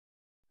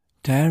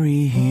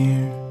Tarry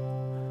here,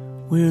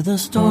 where the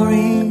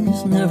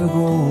stories never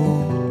grow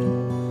old,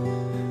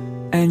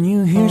 and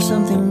you hear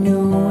something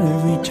new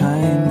every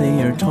time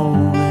they are told,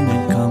 and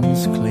it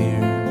comes clear.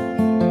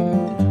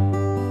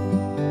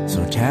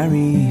 So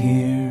tarry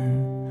here,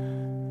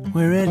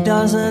 where it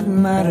doesn't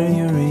matter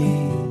your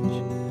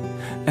age,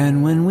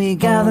 and when we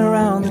gather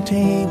round the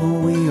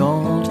table, we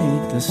all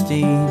take the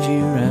stage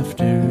year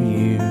after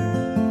year.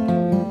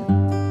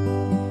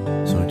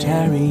 So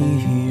tarry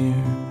here.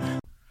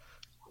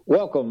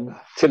 Welcome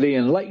to the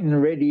Enlighten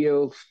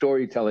Radio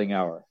Storytelling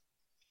Hour.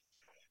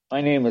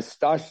 My name is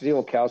Stosh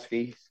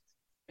Zielkowski,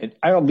 and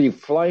I'll be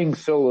flying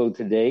solo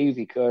today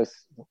because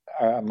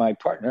my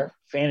partner,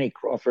 Fanny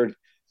Crawford,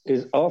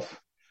 is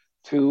off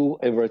to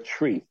a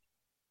retreat.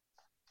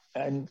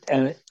 And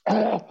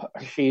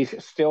she's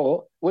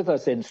still with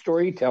us in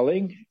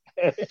storytelling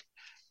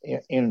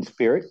in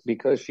spirit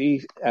because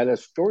she's at a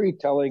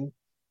storytelling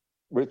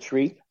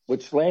retreat,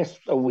 which lasts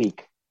a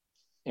week.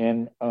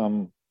 And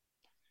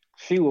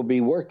she will be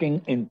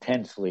working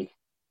intensely,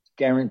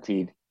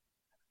 guaranteed.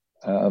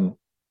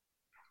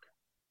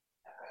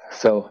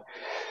 So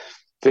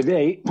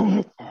today,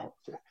 the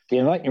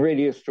Enlighten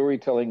Radio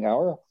Storytelling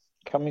Hour,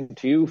 coming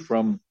to you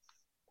from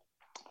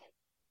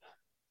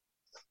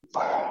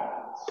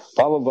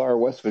Bolivar,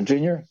 West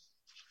Virginia.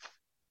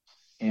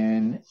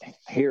 And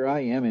here I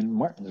am in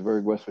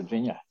Martinsburg, West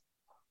Virginia.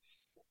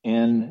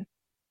 And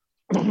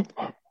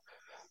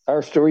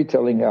our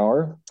storytelling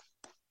hour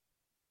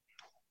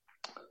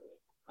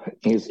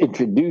is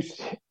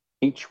introduced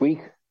each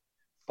week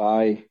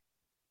by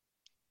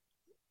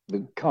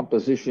the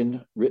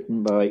composition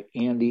written by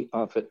Andy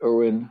Offit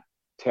Irwin,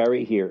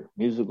 Tarry Here,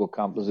 musical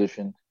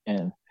composition,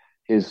 and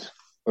his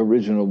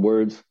original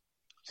words,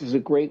 which is a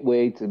great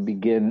way to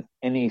begin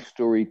any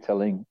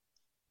storytelling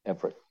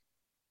effort.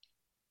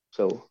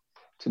 So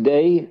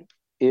today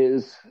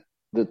is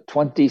the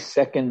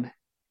 22nd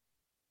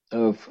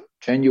of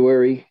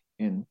January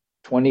in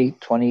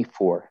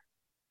 2024.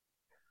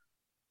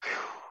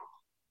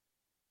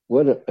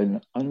 What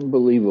an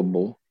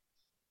unbelievable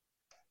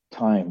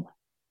time.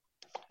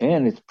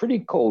 And it's pretty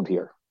cold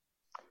here.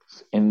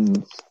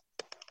 And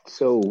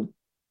so,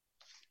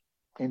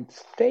 in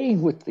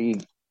staying with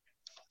the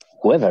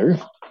weather,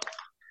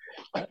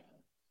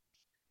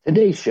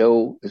 today's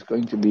show is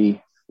going to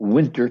be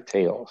Winter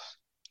Tales.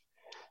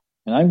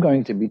 And I'm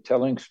going to be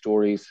telling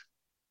stories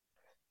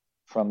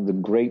from the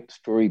great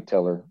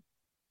storyteller,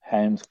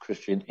 Hans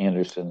Christian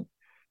Andersen.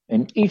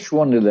 And each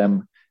one of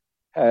them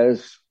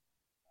has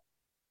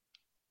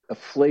a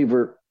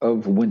flavor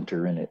of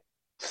winter in it,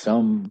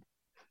 some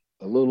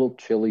a little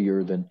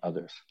chillier than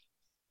others.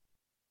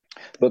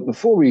 But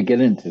before we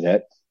get into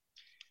that,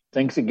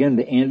 thanks again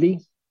to Andy,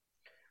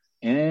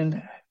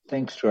 and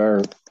thanks to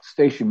our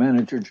station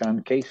manager,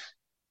 John Case,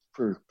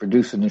 for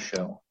producing the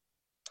show.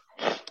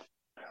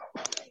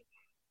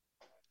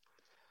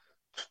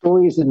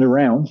 Stories in the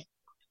Round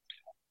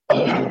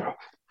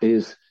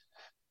is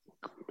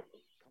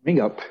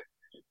coming up,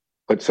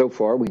 but so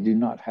far we do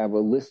not have a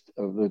list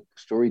of the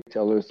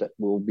storytellers that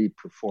will be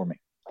performing.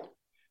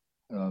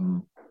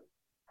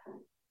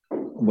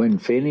 When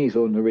Fanny's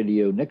on the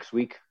radio next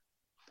week,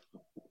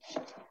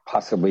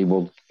 possibly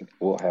we'll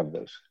have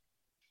those.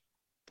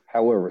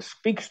 However,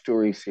 Speak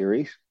Story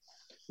series,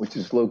 which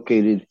is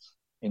located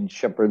in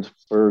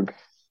Shepherdstown,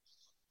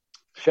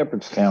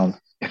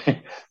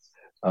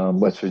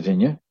 West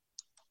Virginia,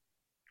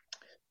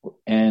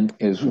 and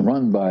is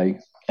run by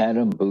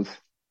Adam Booth,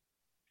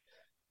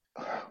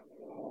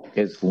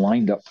 is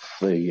lined up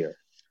for the year.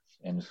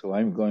 And so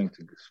I'm going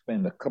to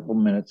spend a couple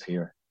minutes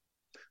here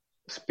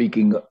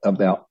speaking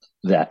about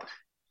that.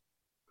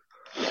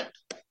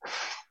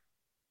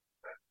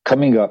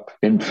 Coming up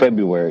in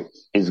February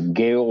is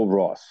Gail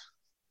Ross.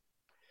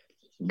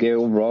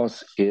 Gail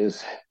Ross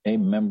is a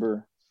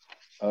member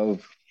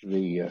of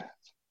the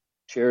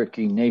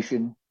Cherokee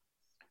Nation.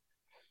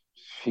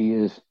 She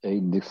is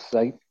a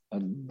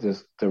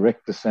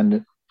direct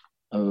descendant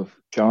of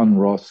John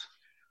Ross,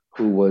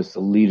 who was the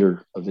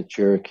leader of the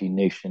Cherokee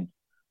Nation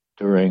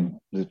during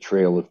the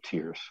Trail of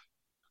Tears.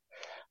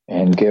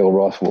 And Gail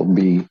Ross will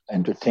be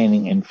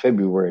entertaining in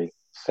February,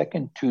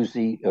 second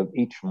Tuesday of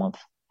each month.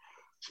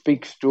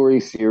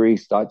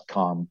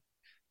 SpeakStorySeries.com.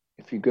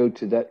 If you go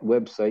to that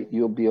website,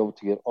 you'll be able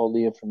to get all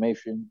the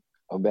information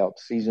about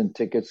season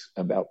tickets,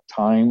 about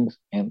times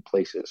and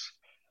places.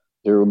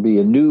 There will be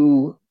a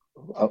new,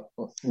 a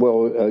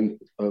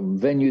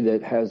venue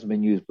that has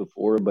been used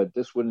before, but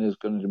this one is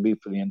going to be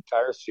for the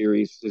entire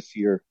series this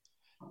year.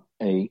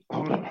 A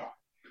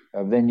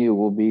venue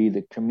will be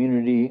the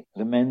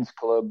men's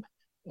club,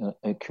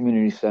 a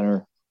community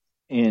center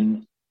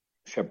in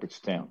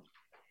Shepherdstown.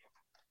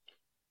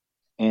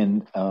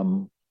 And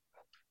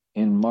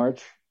in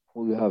March,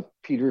 we'll have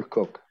Peter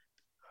Cook,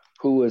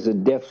 who is a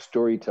deaf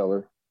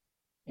storyteller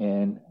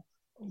and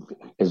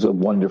is a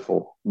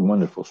wonderful,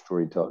 wonderful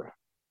storyteller.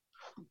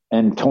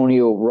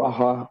 Antonio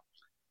Raja,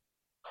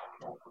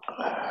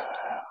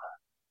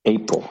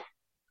 April,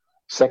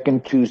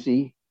 second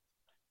Tuesday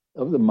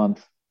of the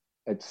month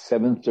at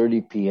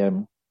 7:30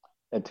 p.m.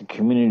 at the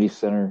community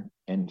center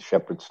in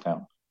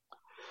Shepherdstown.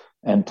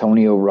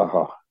 Antonio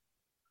Raja.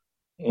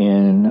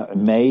 In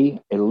May,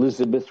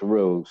 Elizabeth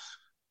Rose.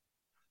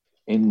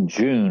 In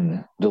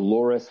June,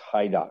 Dolores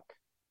Hydock.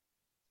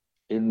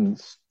 In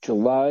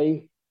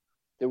July,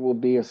 there will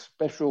be a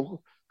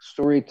special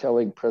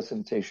storytelling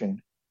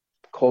presentation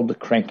called the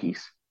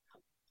Crankies.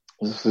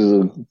 This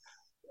is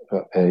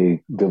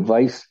a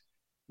device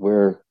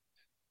where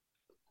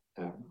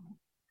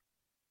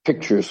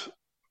pictures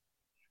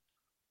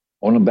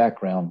on a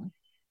background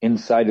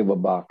inside of a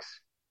box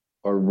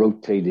are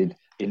rotated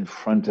in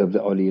front of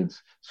the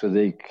audience so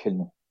they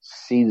can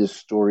see the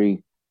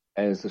story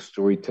as the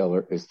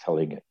storyteller is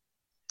telling it.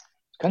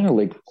 It's kind of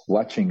like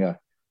watching a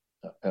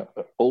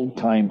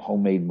old-time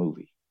homemade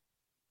movie.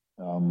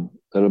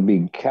 That'll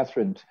be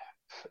Catherine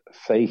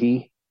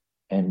Fahey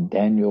and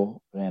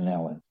Daniel Van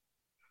Allen.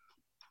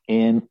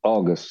 In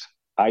August,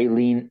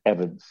 Eileen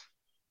Evans,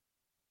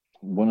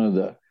 one of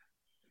the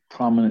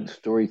prominent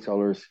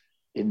storytellers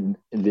in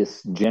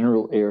this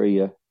general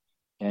area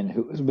and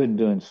who has been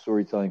doing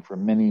storytelling for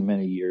many,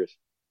 many years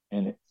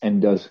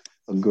and does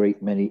a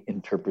great many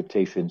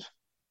interpretations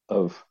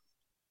of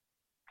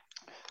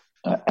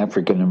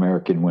African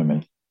American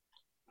women.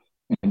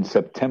 In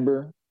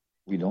September,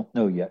 we don't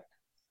know yet.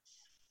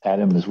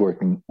 Adam is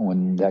working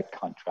on that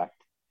contract.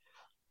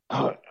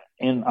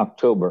 In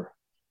October,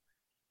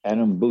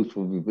 Adam Booth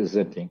will be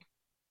presenting.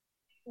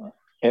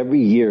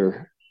 Every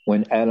year,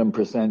 when Adam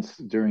presents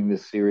during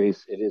this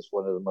series, it is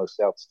one of the most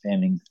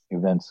outstanding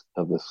events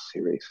of this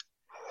series.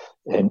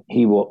 And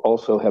he will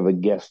also have a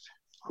guest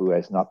who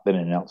has not been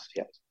announced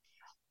yet.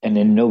 And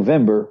in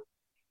November,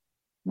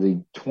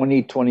 the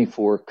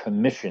 2024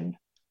 commission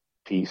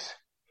piece.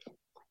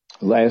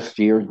 Last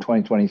year, in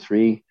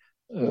 2023,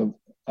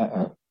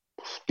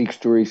 Speak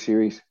Story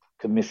series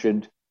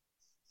commissioned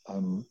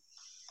a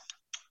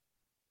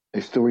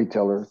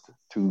storyteller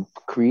to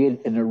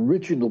create an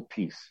original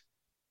piece,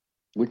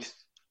 which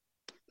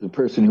the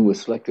person who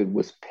was selected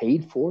was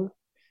paid for,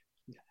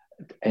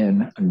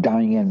 and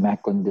Diane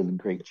Macklin did a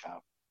great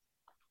job.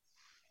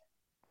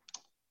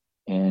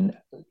 And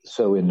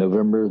so in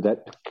November,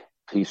 that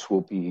piece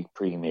will be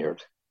premiered.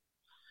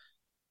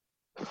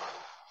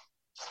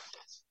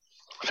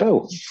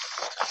 So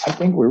I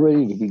think we're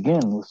ready to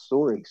begin with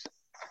stories.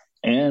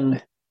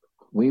 And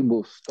we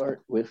will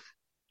start with,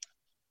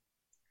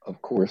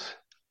 of course,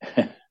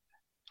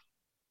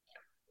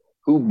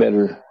 who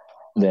better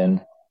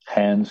than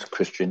Hans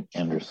Christian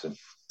Andersen?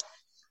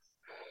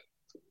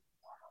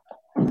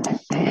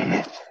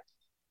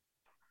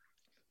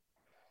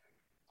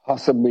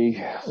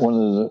 Possibly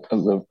one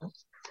of the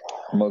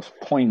most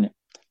poignant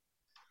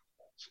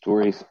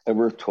stories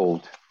ever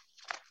told,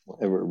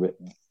 ever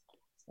written.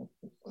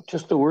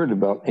 Just a word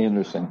about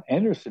Andersen.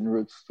 Andersen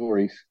wrote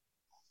stories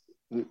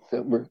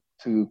that were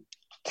to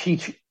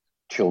teach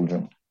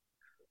children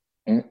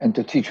and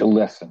to teach a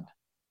lesson.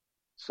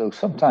 So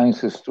sometimes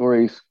his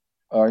stories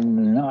are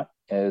not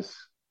as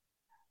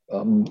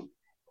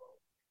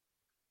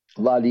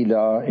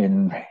la-di-da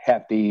and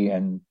happy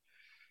and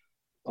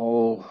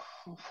all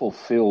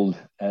fulfilled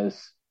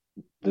as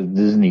the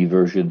Disney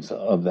versions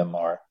of them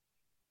are,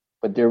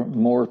 but they're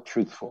more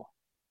truthful.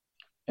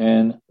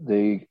 And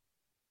they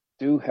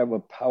do have a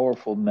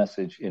powerful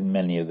message in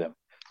many of them.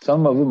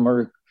 Some of them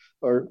are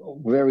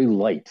very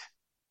light,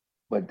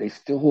 but they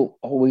still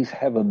always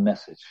have a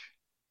message.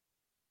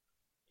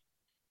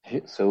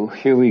 So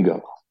here we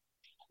go.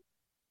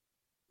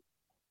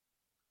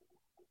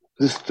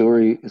 This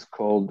story is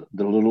called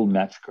The Little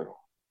Match Girl.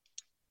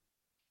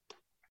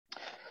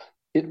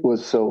 It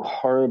was so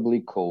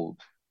horribly cold.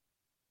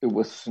 It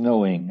was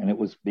snowing and it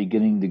was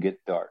beginning to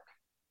get dark.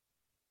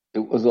 It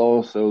was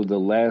also the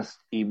last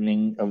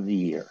evening of the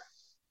year.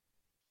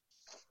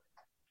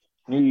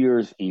 New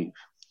Year's Eve.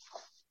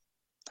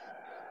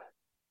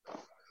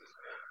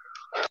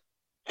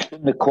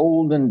 In the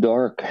cold and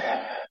dark,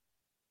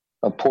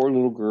 a poor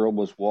little girl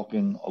was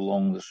walking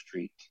along the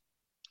street.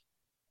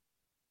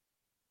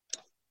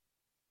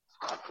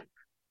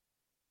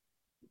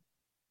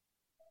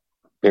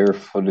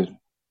 Barefooted,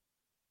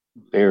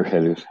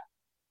 bareheaded.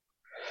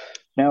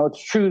 Now,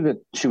 it's true that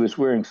she was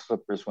wearing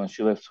slippers when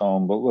she left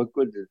home, but what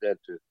good did that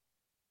do?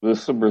 The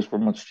slippers were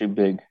much too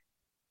big.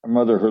 Her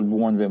mother had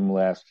worn them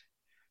last.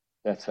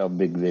 That's how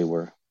big they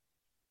were.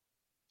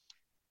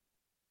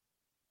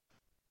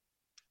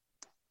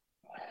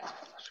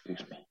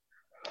 Excuse me.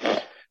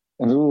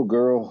 And the little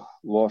girl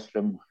lost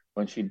them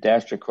when she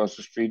dashed across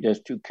the street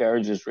as two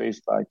carriages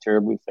raced by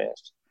terribly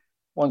fast.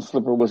 One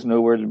slipper was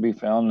nowhere to be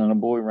found, and a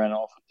boy ran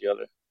off with the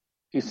other.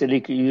 He said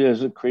he could use it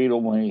as a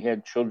cradle when he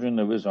had children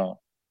of his own.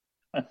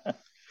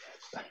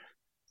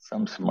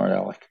 Some smart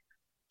aleck.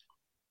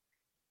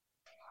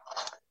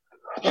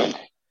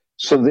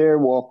 So there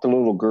walked the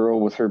little girl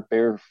with her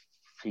bare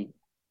feet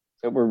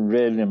that were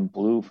red and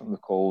blue from the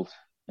cold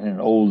and an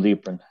old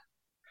apron.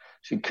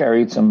 She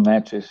carried some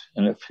matches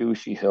and a few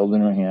she held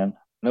in her hand.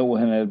 No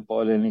one had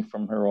bought any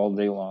from her all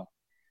day long.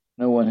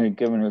 No one had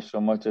given her so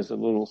much as a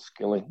little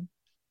skillet.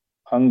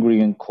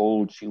 Hungry and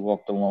cold, she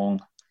walked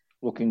along,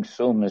 looking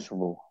so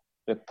miserable.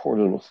 That poor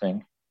little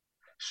thing.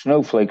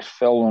 Snowflakes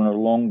fell on her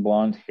long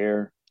blonde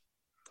hair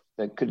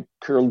that could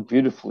curl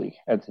beautifully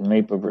at the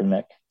nape of her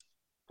neck,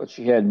 but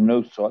she had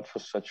no thought for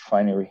such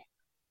finery.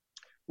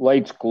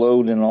 Lights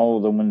glowed in all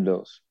of the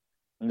windows,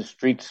 and the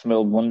street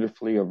smelled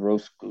wonderfully of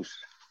roast goose.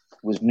 It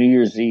was New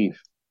Year's Eve,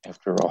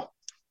 after all.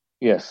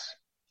 Yes,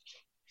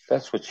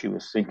 that's what she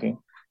was thinking.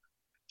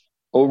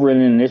 Over in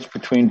a niche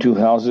between two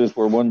houses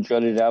where one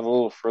jutted out a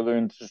little further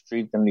into the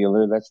street than the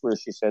other, that's where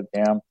she sat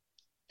down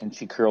and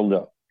she curled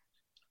up.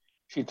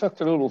 She tucked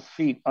her little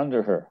feet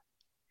under her,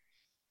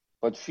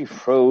 but she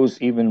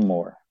froze even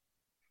more.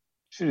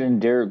 She didn't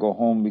dare go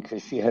home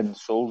because she hadn't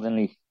sold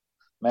any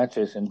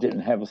matches and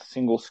didn't have a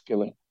single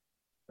skilling.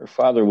 Her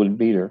father would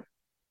beat her.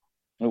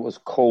 It was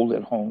cold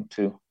at home,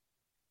 too.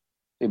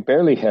 They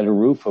barely had a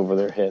roof over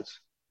their heads,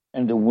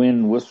 and the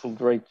wind whistled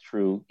right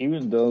through,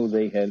 even though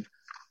they had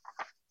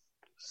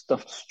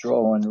stuffed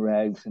straw and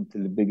rags into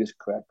the biggest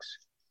cracks.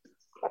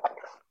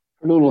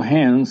 Her little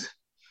hands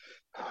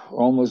were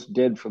almost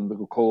dead from the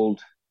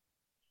cold.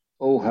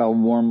 Oh, how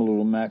warm a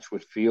little match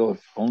would feel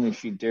if only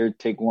she dared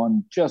take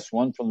one, just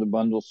one from the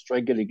bundle,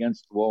 strike it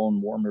against the wall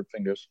and warm her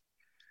fingers.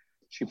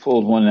 She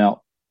pulled one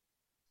out.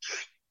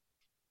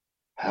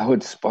 How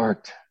it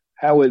sparked,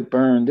 how it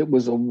burned. It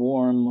was a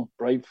warm,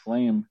 bright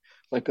flame,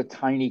 like a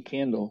tiny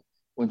candle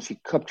when she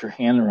cupped her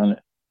hand around it.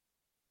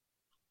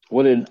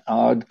 What an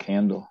odd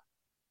candle.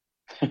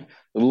 The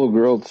little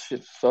girl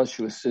thought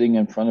she was sitting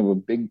in front of a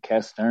big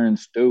cast iron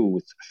stove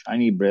with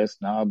shiny brass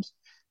knobs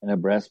and a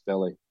brass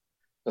belly.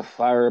 The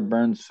fire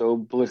burned so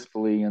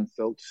blissfully and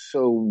felt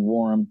so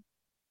warm.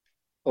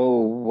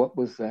 Oh, what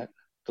was that?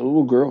 The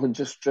little girl had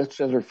just stretched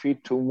out her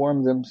feet to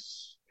warm them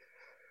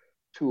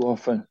too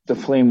often. The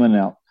flame went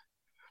out.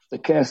 The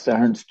cast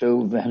iron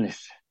stove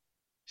vanished.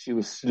 She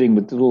was sitting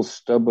with the little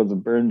stub of the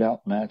burned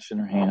out match in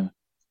her hand.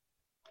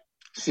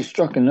 She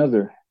struck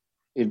another.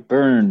 It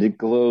burned, it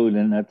glowed,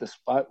 and at the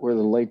spot where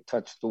the light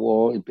touched the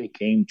wall, it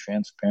became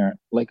transparent,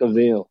 like a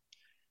veil.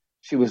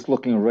 She was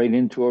looking right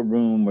into a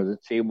room where the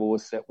table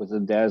was set with a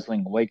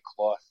dazzling white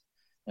cloth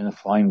and a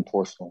fine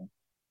porcelain.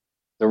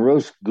 The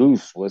roast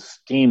goose was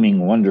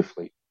steaming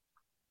wonderfully,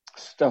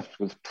 stuffed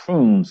with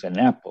prunes and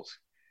apples.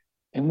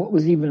 And what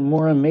was even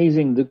more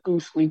amazing, the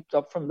goose leaped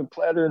up from the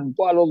platter and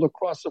waddled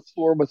across the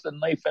floor with a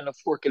knife and a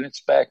fork in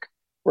its back,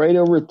 right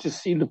over to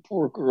see the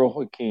poor girl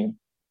who came.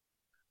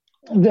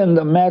 And then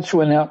the match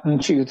went out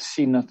and she could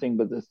see nothing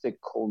but the thick,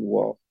 cold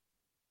wall.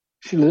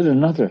 She lit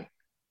another.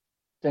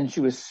 Then she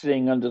was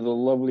sitting under the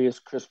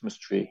loveliest Christmas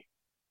tree.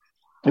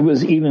 It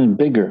was even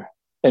bigger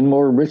and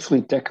more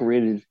richly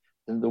decorated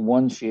than the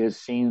one she had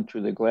seen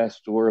through the glass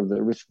door of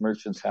the rich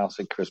merchant's house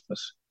at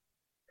Christmas.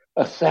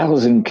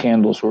 1,000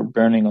 candles were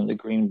burning on the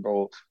green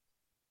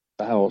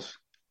boughs,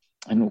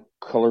 and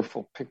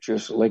colorful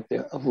pictures like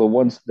the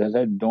ones that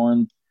had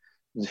adorned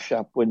the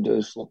shop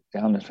windows looked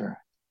down at her.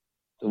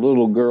 The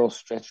little girl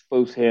stretched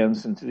both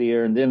hands into the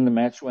air, and then the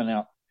match went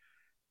out.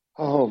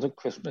 Oh, the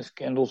Christmas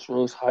candles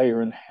rose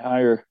higher and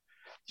higher.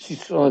 She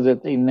saw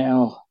that they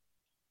now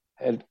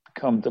had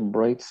become the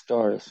bright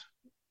stars.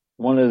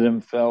 One of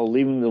them fell,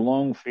 leaving the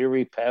long,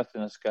 fiery path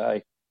in the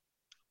sky.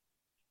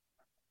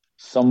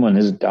 Someone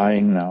is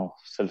dying now,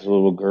 said the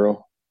little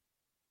girl,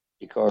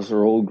 because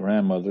her old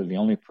grandmother, the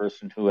only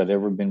person who had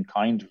ever been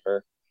kind to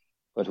her,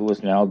 but who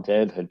was now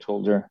dead, had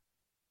told her,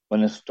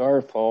 when a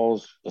star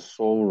falls, the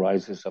soul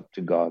rises up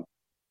to God.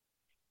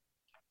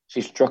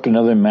 She struck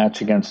another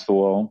match against the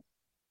wall.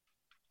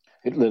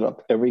 It lit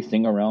up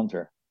everything around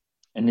her,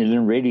 and in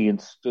a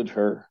radiance stood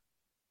her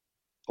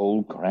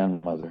old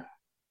grandmother,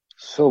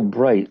 so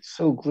bright,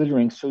 so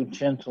glittering, so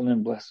gentle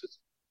and blessed.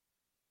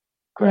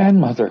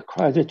 Grandmother,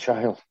 cried the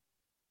child,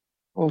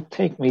 oh,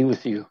 take me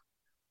with you.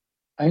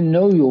 I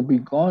know you'll be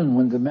gone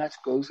when the match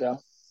goes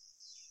out.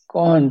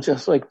 Gone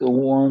just like the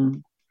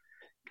warm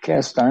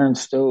cast iron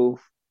stove,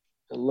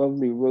 the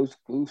lovely roast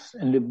goose,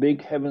 and the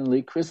big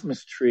heavenly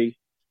Christmas tree.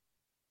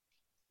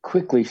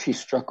 Quickly, she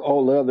struck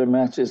all the other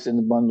matches in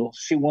the bundle.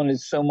 She wanted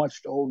so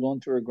much to hold on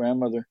to her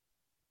grandmother.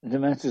 The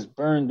matches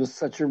burned with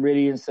such a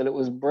radiance that it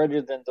was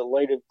brighter than the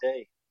light of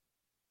day.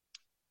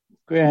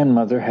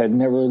 Grandmother had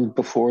never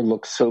before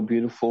looked so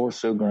beautiful or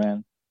so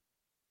grand.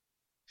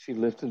 She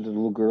lifted the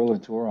little girl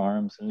into her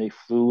arms, and they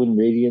flew in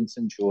radiance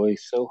and joy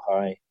so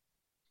high,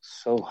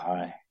 so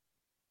high.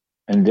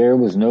 And there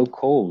was no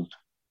cold,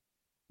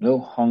 no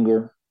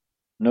hunger,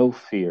 no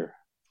fear.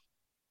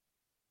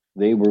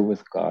 They were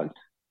with God.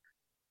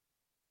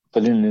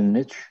 But in the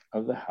niche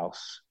of the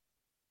house,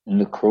 in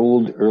the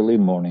cold early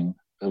morning,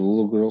 the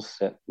little girl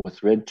sat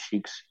with red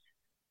cheeks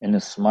and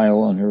a smile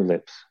on her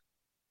lips,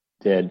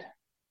 dead,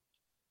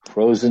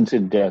 frozen to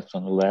death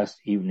on the last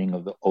evening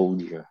of the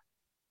old year.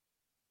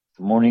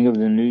 The morning of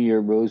the new year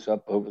rose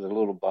up over the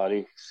little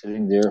body,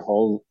 sitting there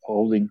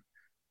holding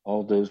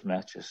all those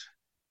matches,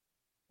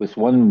 with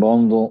one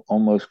bundle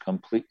almost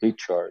completely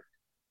charred.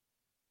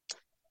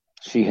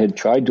 She had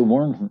tried to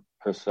warn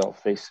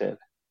herself, they said.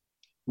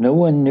 No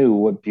one knew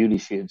what beauty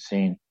she had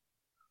seen,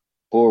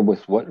 or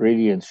with what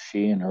radiance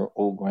she and her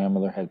old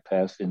grandmother had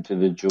passed into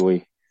the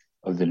joy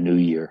of the new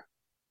year.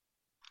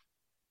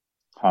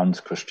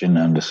 Hans Christian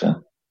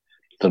Andersen,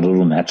 The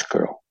Little Match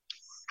Girl.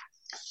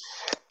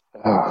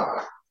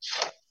 Oh,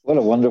 what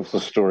a wonderful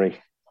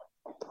story,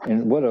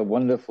 and what a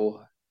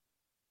wonderful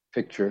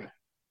picture.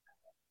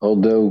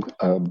 Although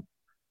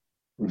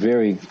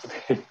very,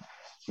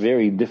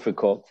 very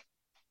difficult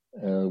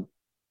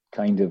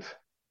kind of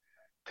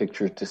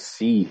picture to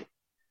see.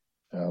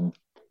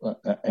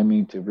 I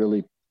mean, to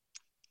really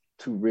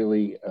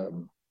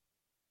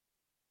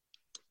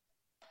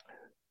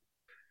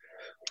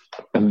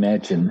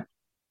imagine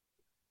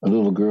a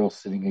little girl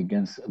sitting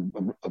against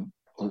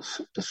a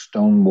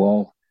stone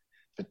wall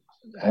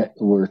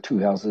where two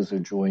houses are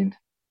joined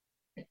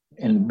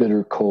in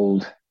bitter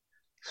cold,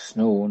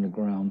 snow on the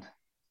ground,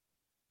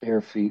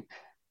 bare feet,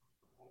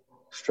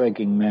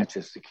 striking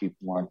matches to keep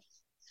warm.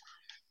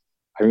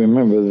 I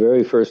remember the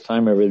very first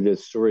time I read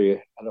this story,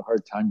 I had a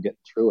hard time getting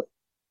through it.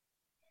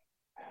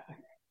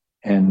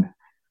 And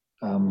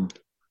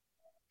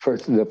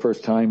the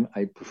first time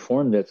I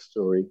performed that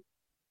story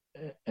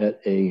at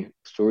a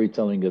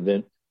storytelling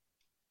event,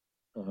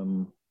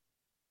 the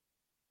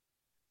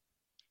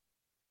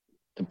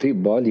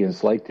people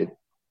audience liked it.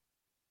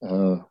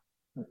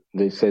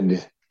 They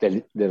said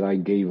that I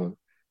gave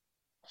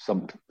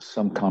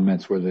some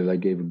comments were that I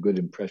gave a good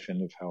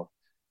impression of how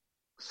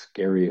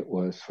scary it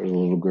was for the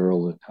little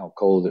girl and how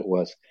cold it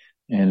was.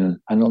 And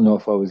I don't know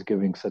if I was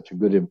giving such a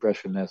good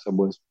impression as I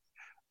was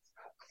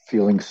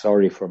feeling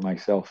sorry for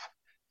myself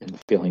and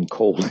feeling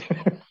cold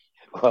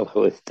while I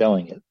was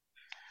telling it.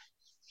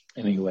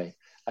 Anyway,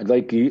 I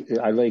like to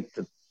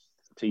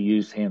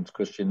use Hans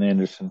Christian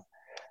Andersen.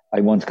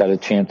 I once got a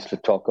chance to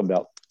talk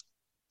about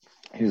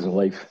his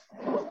life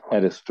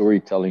at a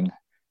storytelling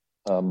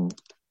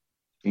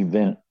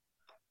event,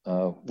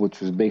 which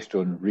was based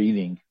on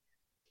reading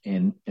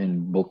in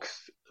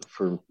books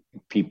for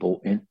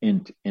people in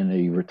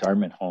a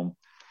retirement home.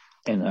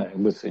 And I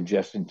was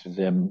suggesting to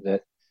them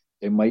that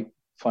they might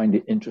find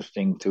it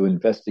interesting to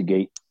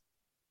investigate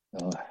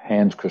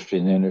Hans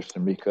Christian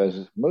Andersen,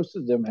 because most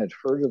of them had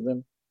heard of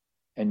him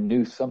and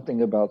knew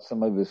something about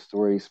some of his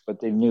stories, but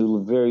they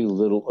knew very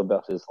little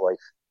about his life.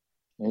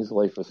 And his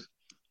life was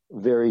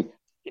very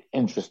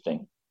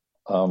interesting.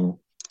 Not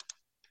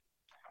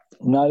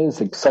as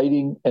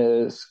exciting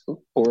as,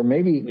 or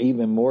maybe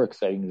even more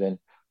exciting than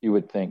you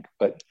would think,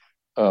 but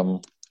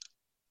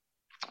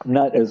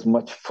not as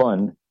much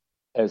fun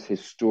as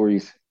his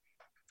stories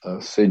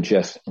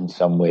suggest in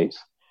some ways,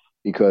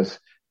 because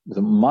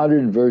the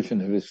modern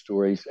version of his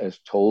stories, as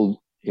told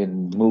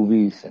in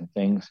movies and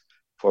things,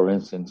 for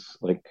instance,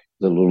 like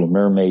The Little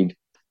Mermaid,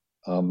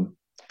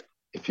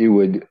 if you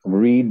would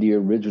read the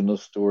original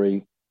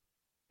story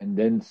and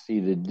then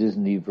see the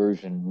Disney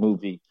version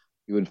movie,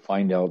 you would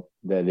find out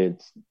that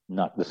it's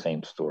not the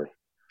same story,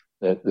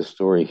 that the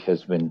story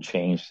has been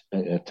changed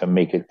to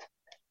make it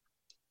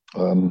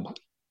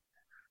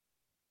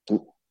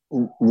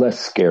less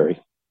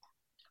scary.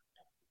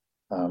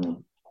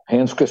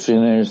 Hans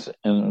Christian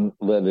Andersen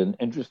led an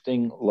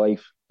interesting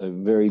life, a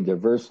very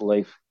diverse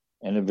life,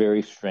 and a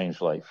very strange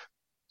life.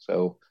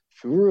 So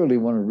if you really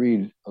want to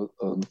read a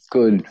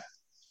good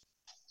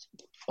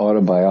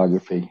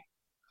autobiography,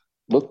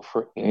 look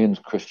for Hans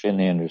Christian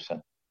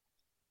Andersen.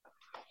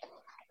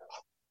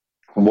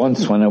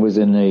 Once when I was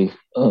in a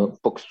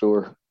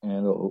bookstore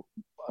and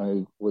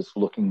I was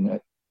looking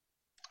at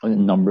a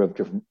number of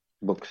different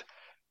books,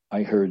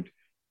 I heard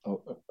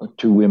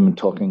two women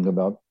talking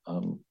about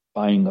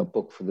buying a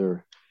book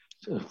for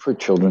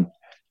children,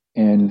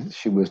 and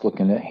she was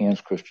looking at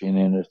Hans Christian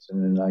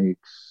Andersen, and I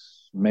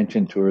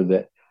mentioned to her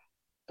that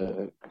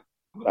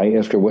I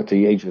asked her what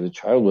the age of the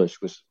child was,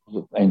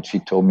 and she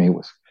told me it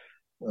was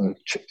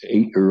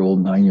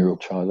 8-year-old,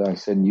 9-year-old child. I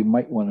said, you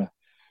might want to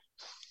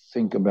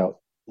think about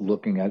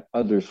looking at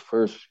others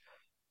first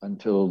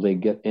until they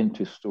get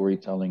into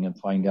storytelling and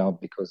find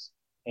out, because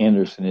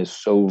Andersen is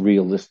so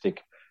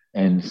realistic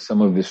and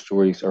some of his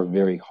stories are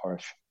very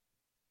harsh.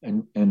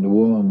 And the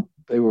woman,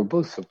 they were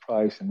both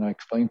surprised, and I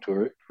explained to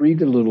her, read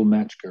The Little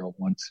Match Girl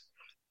once,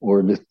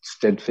 or The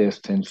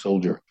Steadfast Tin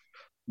Soldier.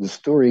 The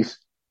stories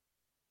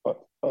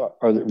are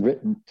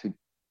written to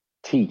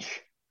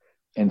teach,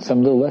 and some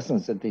of the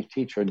lessons that they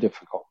teach are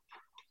difficult.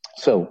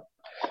 So,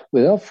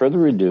 without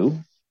further ado,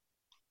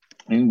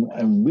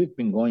 and we've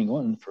been going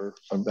on for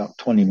about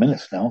 20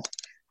 minutes now,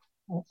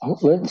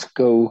 let's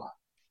go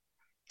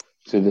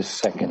to the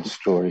second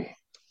story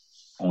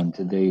on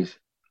today's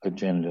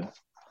agenda.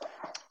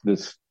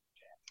 This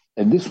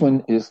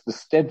one is The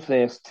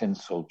Steadfast Tin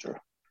Soldier.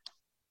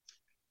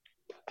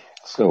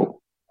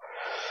 So,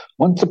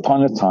 once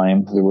upon a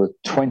time, there were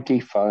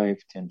 25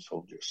 tin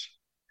soldiers.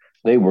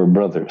 They were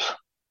brothers,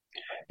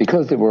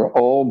 because they were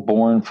all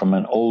born from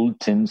an old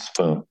tin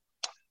spoon.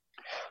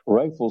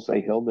 Rifles they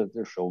held at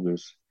their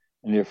shoulders,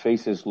 and their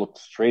faces looked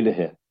straight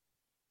ahead,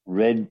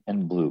 red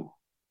and blue.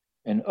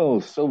 And oh,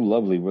 so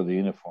lovely were the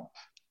uniforms.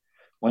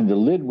 When the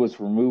lid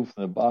was removed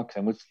from the box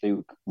in which they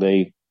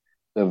lay,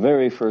 the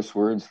very first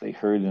words they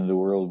heard in the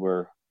world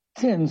were,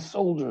 "Tin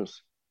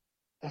soldiers!"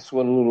 That's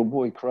what a little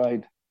boy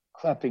cried,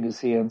 clapping his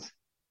hands.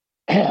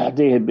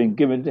 They had been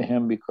given to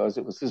him because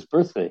it was his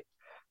birthday,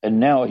 and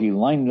now he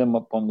lined them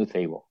up on the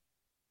table.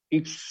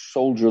 Each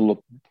soldier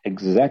looked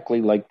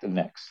exactly like the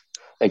next,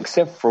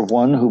 except for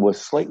one who was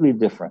slightly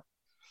different.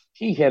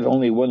 He had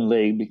only one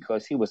leg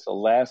because he was the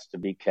last to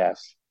be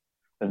cast,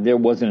 and there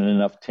wasn't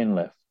enough tin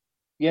left.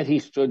 Yet he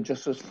stood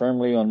just as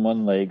firmly on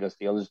one leg as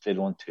the others did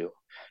on two,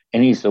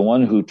 and he's the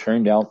one who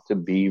turned out to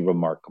be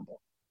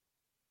remarkable.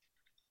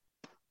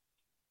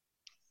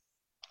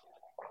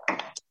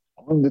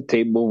 On the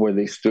table where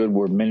they stood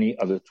were many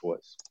other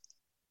toys,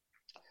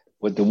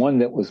 but the one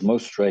that was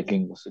most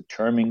striking was a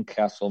charming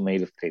castle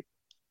made of paper.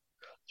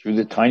 Through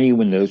the tiny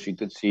windows, you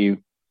could see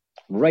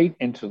right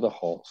into the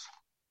halls.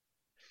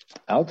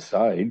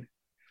 Outside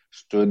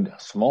stood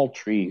small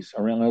trees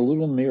around a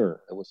little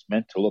mirror that was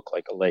meant to look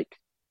like a lake.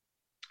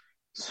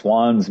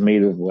 Swans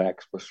made of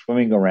wax were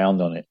swimming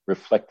around on it,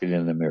 reflected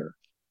in the mirror.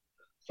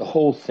 The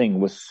whole thing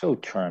was so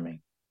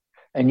charming.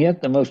 And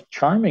yet the most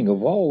charming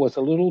of all was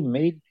a little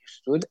maid who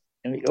stood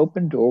in the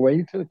open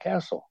doorway to the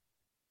castle.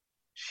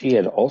 She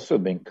had also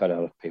been cut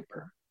out of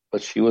paper,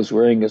 but she was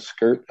wearing a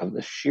skirt of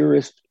the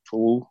sheerest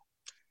tulle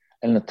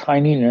and a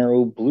tiny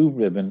narrow blue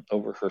ribbon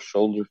over her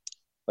shoulder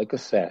like a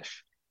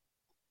sash.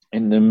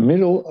 In the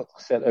middle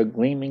sat a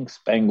gleaming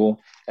spangle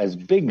as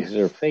big as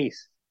her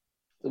face.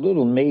 The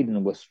little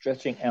maiden was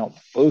stretching out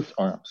both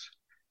arms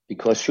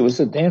because she was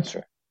a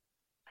dancer.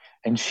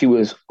 And she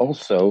was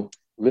also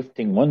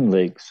lifting one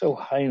leg so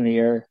high in the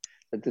air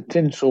that the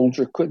tin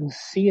soldier couldn't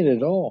see it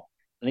at all.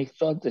 And he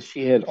thought that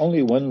she had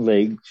only one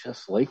leg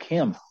just like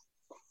him.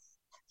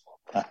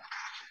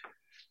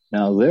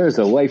 Now there's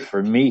a wife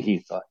for me, he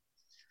thought.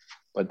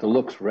 But she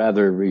looks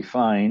rather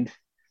refined,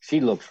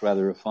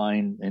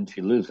 and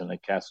she lives in a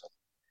castle.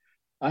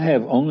 I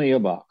have only a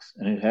box,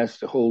 and it has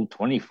to hold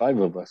 25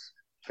 of us.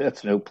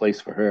 That's no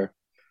place for her.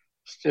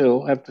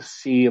 Still, I have to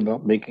see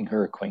about making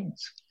her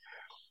acquaintance.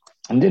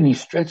 And then he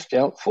stretched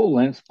out full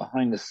length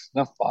behind the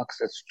snuff box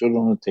that stood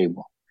on the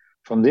table.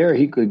 From there,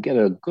 he could get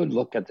a good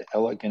look at the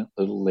elegant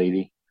little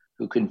lady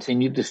who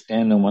continued to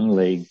stand on one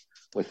leg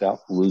without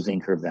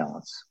losing her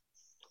balance.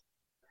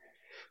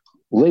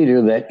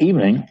 Later that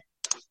evening,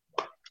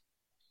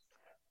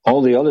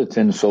 all the other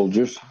tin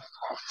soldiers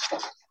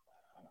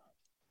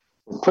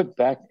were put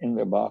back in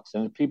their box,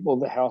 and the people of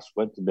the house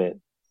went to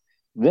bed.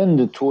 Then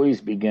the toys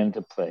began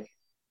to play.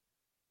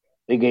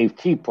 They gave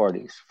tea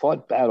parties,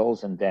 fought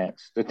battles, and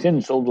danced. The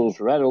tin soldiers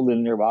rattled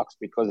in their box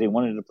because they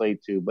wanted to play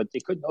too, but they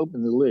couldn't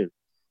open the lid.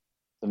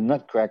 The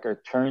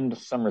nutcracker turned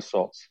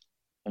somersaults,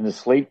 and the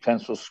slate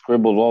pencil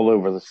scribbled all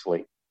over the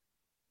slate.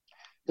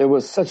 There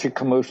was such a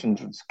commotion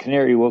that the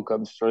canary woke up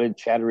and started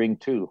chattering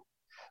too,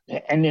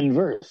 and in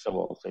verse of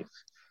all things.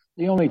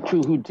 The only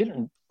two who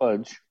didn't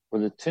budge were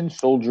the tin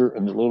soldier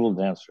and the little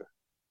dancer.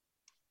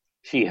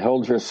 She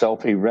held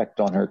herself erect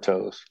on her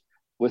toes,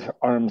 with her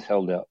arms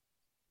held out.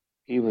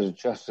 He was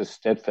just as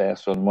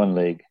steadfast on one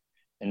leg,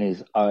 and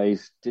his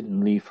eyes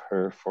didn't leave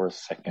her for a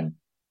second.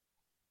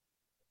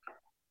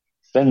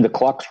 Then the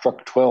clock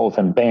struck 12,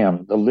 and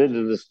bam, the lid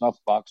of the snuff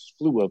box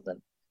flew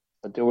open.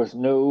 But there was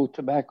no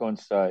tobacco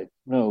inside.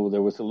 No,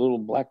 there was a little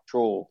black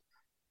troll.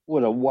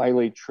 What a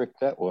wily trick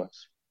that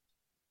was.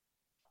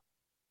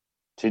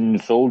 Tin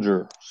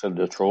soldier, said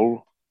the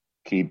troll,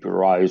 keep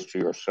your eyes to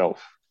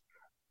yourself.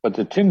 But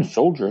the tin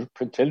soldier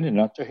pretended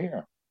not to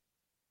hear.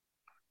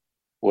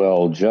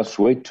 Well, just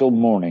wait till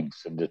morning,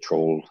 said the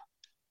troll.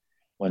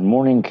 When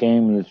morning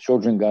came and the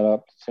children got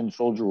up, the tin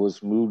soldier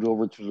was moved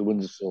over to the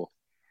windowsill.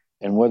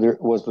 And whether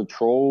it was the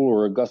troll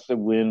or a gust of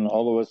wind,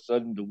 all of a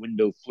sudden the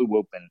window flew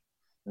open,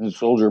 and the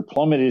soldier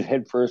plummeted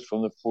headfirst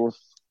from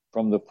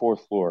the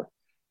fourth floor.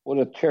 What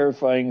a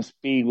terrifying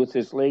speed! With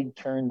his leg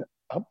turned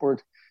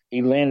upward,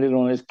 he landed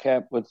on his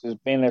cap with his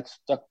bayonet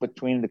stuck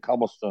between the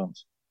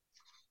cobblestones.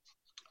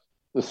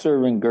 The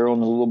servant girl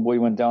and the little boy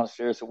went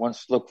downstairs at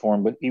once to look for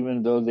him, but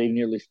even though they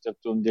nearly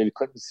stepped on him, they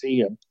couldn't see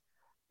him.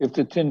 If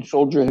the tin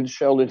soldier had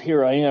shouted,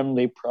 "Here I am,"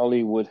 they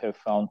probably would have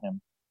found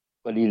him.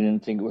 But he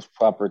didn't think it was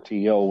proper to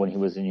yell when he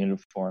was in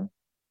uniform.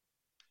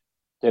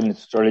 Then it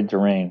started to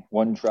rain.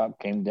 One drop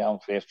came down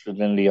faster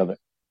than the other.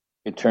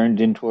 It turned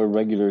into a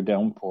regular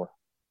downpour.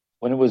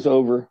 When it was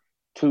over,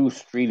 two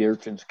street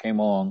urchins came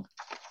along.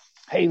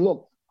 "Hey,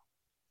 look,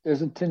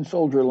 there's a tin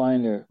soldier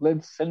lying there.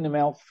 Let's send him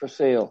out for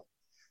sale."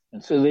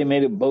 And so they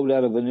made a boat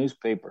out of a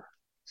newspaper,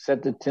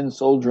 set the tin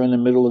soldier in the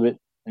middle of it,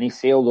 and he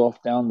sailed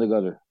off down the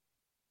gutter.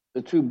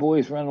 The two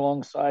boys ran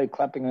alongside,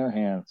 clapping their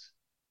hands.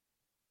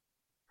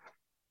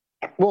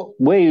 What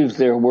waves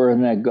there were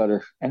in that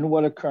gutter, and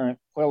what a current.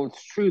 Well,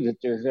 it's true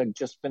that there had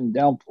just been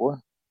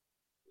downpour.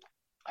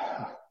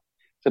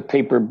 The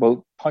paper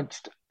boat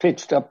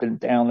pitched up and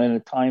down, and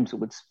at times it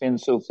would spin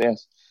so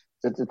fast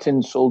that the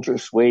tin soldier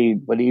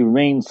swayed, but he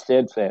remained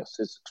steadfast,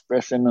 his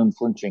expression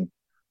unflinching,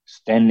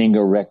 standing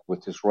erect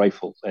with his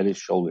rifle at his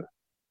shoulder.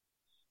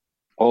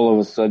 All of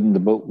a sudden, the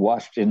boat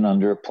washed in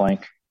under a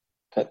plank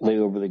that lay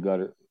over the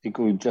gutter. It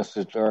grew just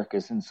as dark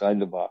as inside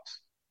the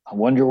box. I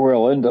wonder where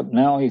I'll end up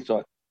now, he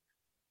thought.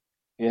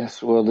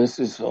 Yes, well, this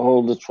is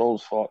all the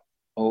troll's fault.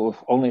 Oh,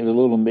 if only the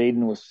little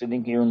maiden was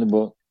sitting here in the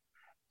boat,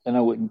 then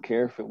I wouldn't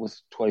care if it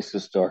was twice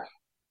as dark.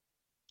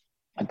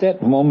 At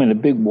that moment, a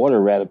big water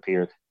rat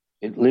appeared.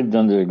 It lived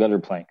under the gutter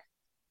plank.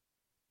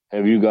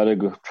 Have you got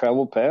a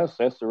travel pass?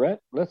 Asked the rat.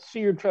 Let's see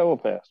your travel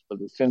pass. But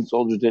the tin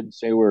soldier didn't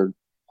say a word,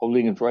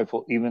 holding his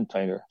rifle even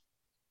tighter.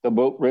 The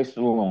boat raced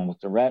along with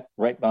the rat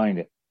right behind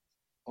it.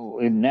 Oh,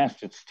 it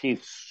gnashed its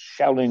teeth,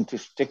 shouting to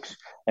sticks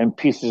and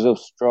pieces of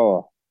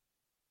straw.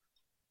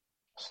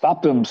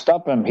 Stop him,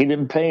 stop him. He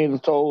didn't pay the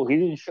toll. He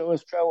didn't show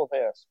his travel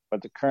pass.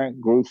 But the current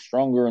grew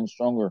stronger and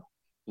stronger.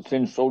 The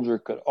tin soldier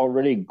could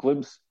already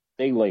glimpse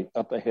daylight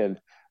up ahead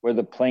where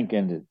the plank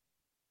ended.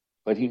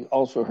 But he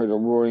also heard a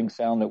roaring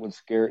sound that would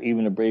scare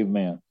even a brave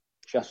man.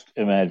 Just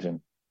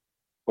imagine.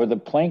 Where the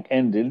plank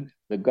ended,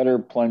 the gutter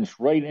plunged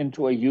right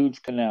into a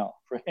huge canal.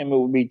 For him, it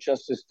would be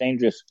just as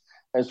dangerous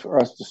as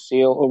for us to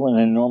sail over an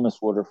enormous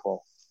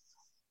waterfall.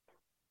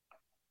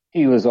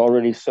 He was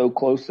already so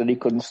close that he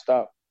couldn't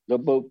stop. The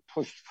boat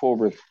pushed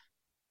forward.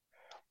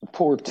 The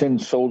poor tin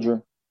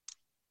soldier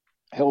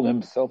held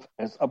himself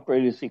as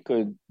upright as he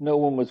could. No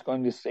one was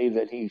going to say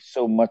that he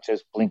so much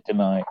as blinked an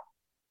eye.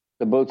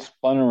 The boat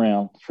spun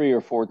around 3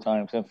 or 4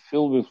 times and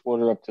filled with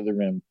water up to the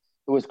rim.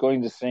 It was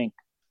going to sink.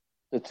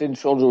 The tin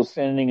soldier was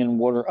standing in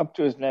water up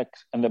to his neck,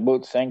 and the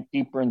boat sank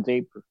deeper and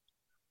deeper.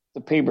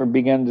 The paper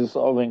began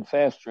dissolving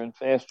faster and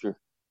faster.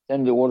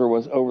 Then the water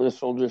was over the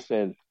soldier's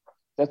head.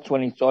 That's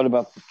when he thought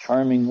about the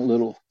charming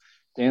little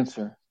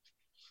dancer,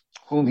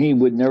 whom he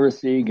would never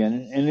see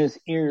again. In his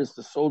ears,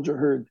 the soldier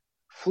heard,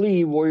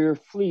 "Flee, warrior,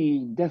 flee,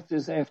 death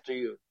is after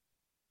you."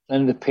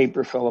 Then the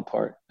paper fell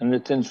apart, and the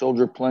tin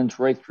soldier plunged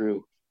right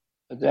through.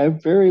 At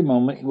that very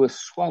moment, he was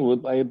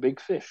swallowed by a big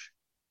fish.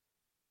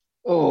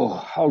 Oh,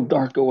 how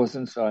dark it was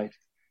inside.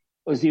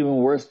 It was even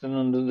worse than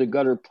under the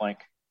gutter plank,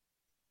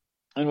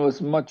 and it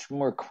was much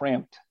more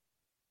cramped.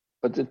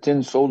 But the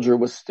tin soldier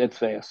was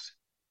steadfast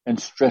and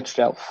stretched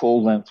out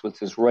full length with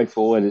his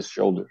rifle at his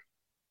shoulder.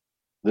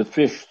 The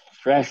fish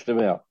thrashed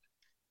about,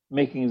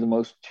 making the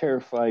most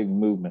terrifying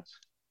movements.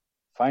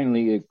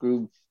 Finally, it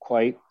grew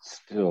quite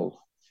still,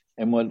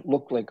 and what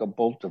looked like a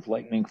bolt of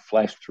lightning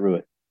flashed through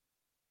it.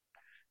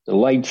 The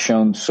light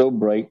shone so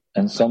bright,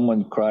 and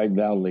someone cried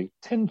loudly,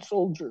 "Tin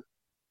soldier!"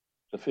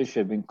 The fish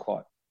had been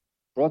caught,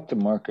 brought to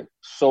market,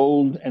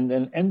 sold, and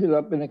then ended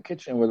up in a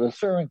kitchen where the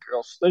servant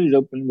girl slit it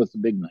open with a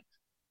big knife.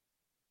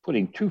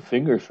 Putting 2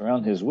 fingers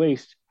around his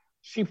waist,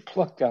 she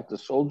plucked out the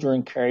soldier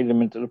and carried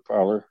him into the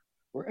parlor,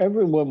 where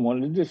everyone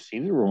wanted to see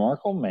the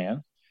remarkable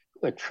man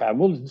who had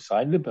traveled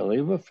inside the belly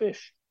of a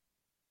fish.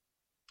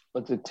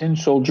 But the tin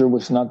soldier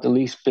was not the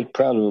least bit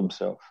proud of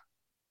himself.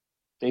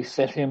 They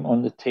set him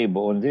on the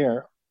table, and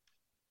there,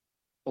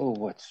 oh,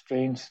 what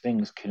strange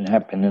things can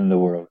happen in the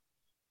world.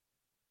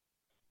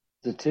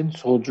 The tin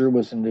soldier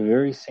was in the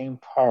very same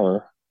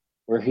parlor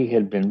where he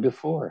had been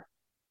before.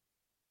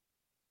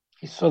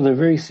 He saw the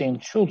very same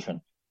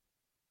children,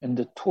 and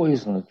the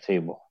toys on the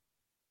table,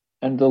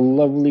 and the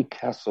lovely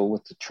castle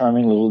with the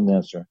charming little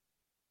dancer.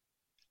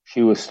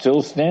 She was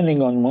still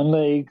standing on one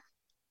leg,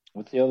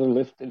 with the other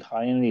lifted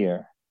high in the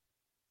air.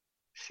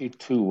 She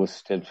too was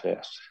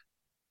steadfast.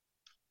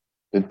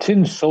 The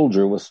tin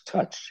soldier was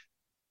touched.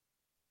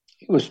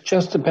 He was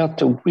just about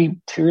to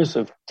weep tears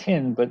of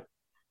tin, but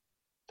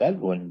that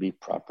wouldn't be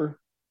proper.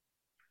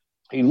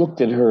 He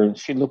looked at her and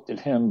she looked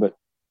at him, but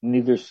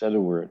neither said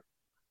a word.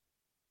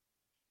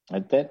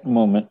 At that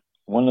moment,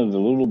 one of the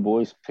little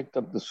boys picked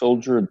up the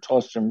soldier and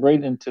tossed him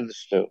right into the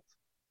stove,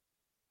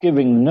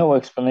 giving no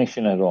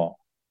explanation at all.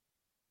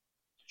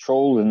 The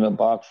troll in the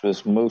box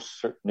was most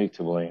certainly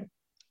to blame.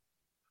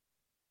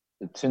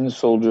 The tin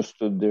soldier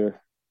stood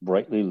there,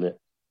 brightly lit,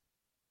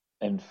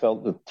 and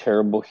felt the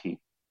terrible heat.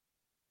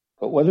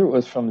 But whether it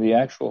was from the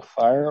actual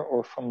fire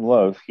or from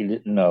love, he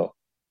didn't know.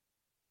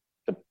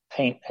 The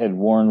paint had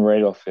worn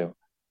right off him.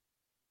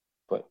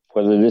 But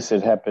whether this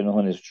had happened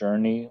on his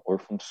journey or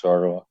from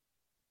sorrow,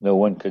 no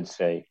one could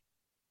say.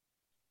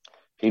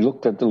 He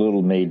looked at the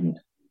little maiden.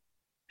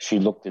 She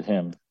looked at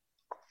him,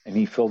 and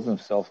he felt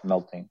himself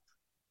melting.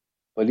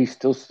 But he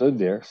still stood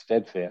there,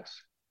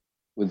 steadfast,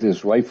 with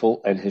his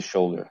rifle at his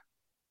shoulder.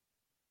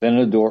 Then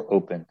a door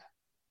opened.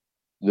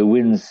 The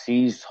wind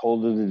seized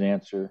hold of the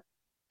dancer,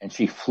 and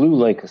she flew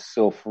like a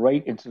sylph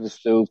right into the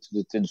stove to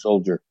the tin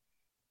soldier,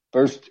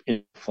 burst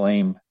into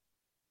flame,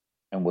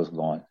 and was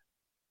gone.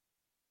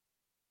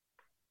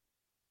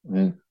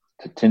 The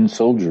tin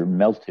soldier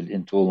melted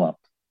into a lump.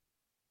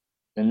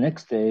 The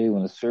next day,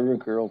 when the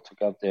servant girl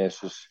took out the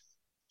ashes,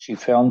 she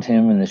found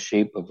him in the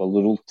shape of a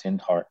little tin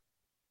heart.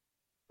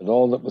 But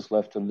all that was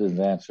left of the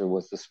dancer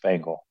was the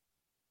spangle,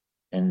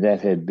 and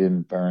that had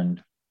been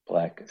burned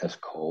black as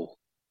coal.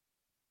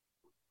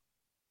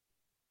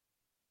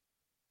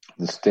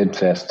 The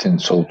Steadfast Tin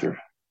Soldier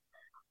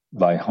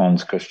by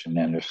Hans Christian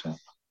Andersen.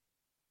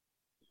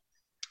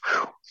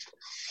 Whew.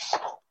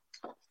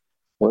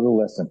 What a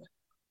lesson.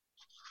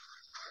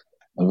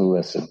 What a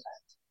lesson.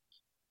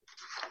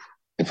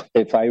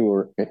 If I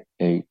were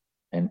a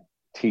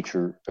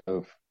teacher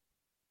of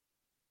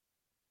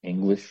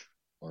English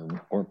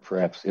or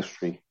perhaps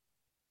history,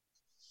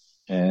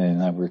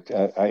 and I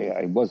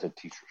was a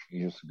teacher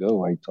years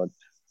ago. I taught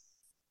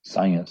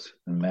science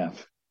and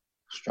math,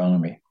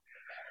 astronomy.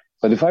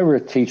 But if I were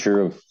a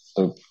teacher of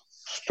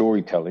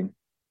storytelling,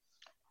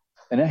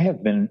 and I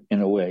have been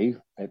in a way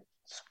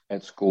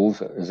at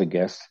schools as a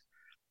guest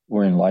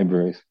or in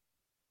libraries,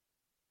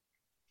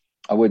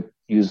 I would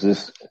use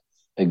this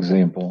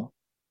example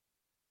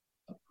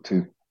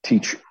to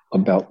teach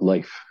about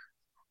life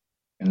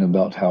and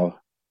about how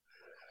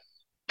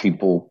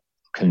people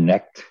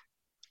connect,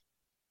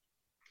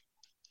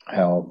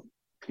 how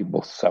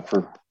people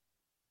suffer,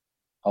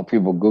 how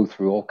people go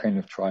through all kinds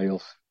of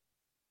trials.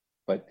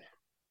 But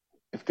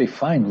if they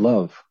find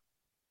love,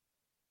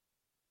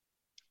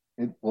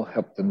 it will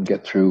help them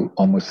get through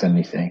almost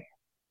anything.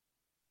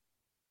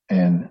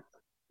 And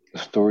the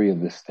story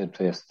of the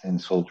steadfast tin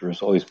soldier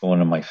has always been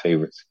one of my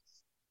favorites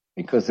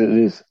because it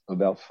is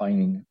about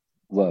finding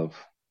love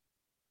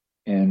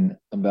and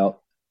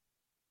about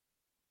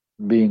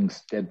being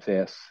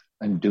steadfast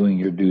and doing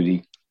your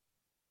duty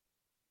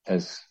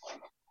as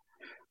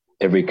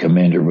every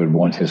commander would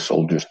want his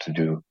soldiers to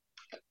do.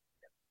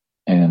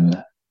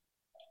 And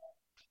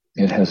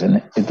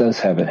it does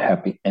have a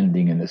happy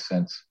ending in the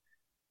sense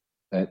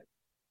that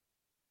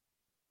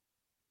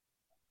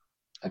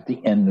at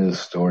the end of the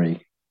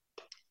story,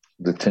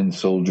 the tin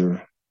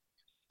soldier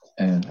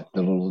and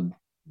the little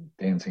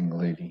dancing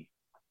lady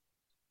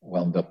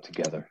wound up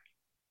together.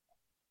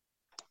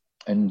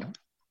 And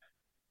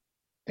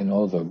in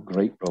all the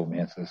great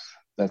romances,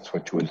 that's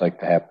what you would like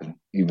to happen,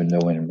 even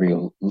though in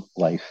real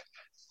life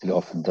it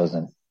often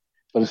doesn't.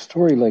 But a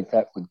story like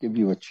that would give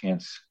you a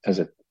chance as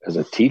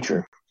a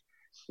teacher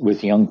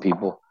with young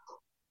people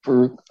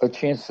for a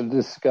chance to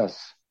discuss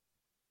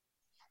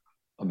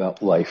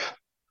about life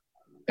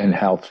and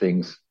how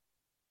things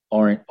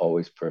aren't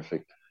always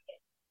perfect,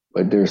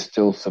 but there's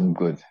still some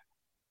good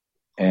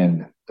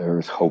and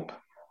there's hope.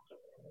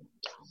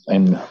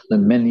 And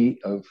many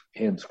of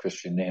Hans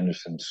Christian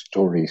Andersen's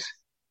stories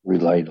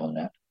relied on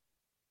that.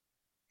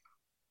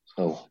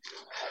 So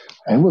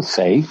I will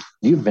say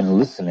you've been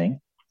listening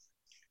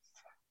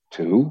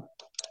to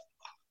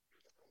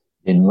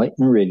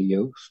Enlighten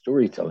Radio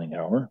Storytelling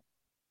Hour,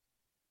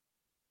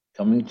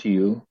 coming to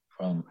you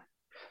from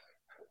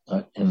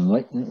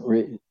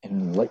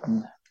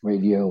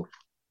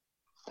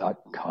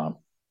enlightenradio.com.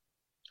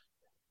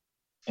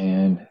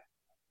 And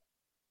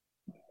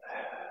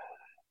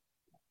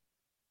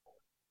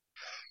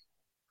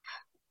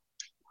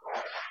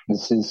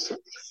this is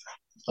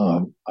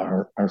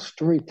our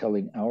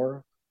storytelling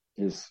hour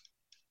is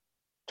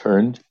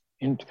turned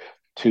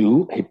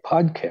into a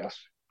podcast.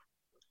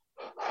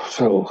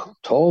 So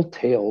Tall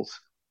Tales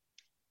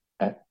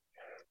at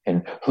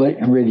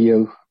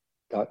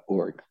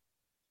enlightenradio.org.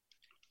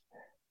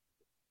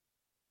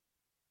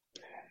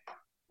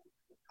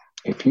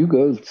 If you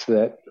go to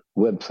that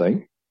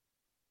website,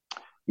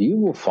 you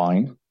will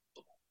find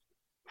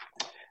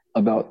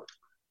about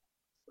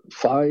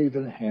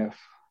 5.5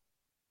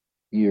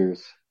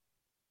 years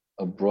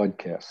of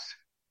broadcasts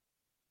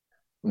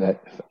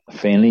that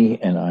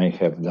Fanny and I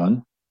have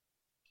done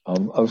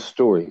of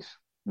stories,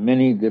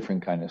 many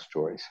different kind of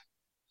stories.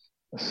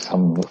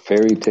 Some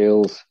fairy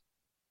tales,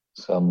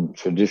 some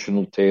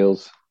traditional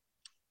tales,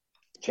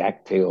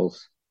 jack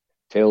tales,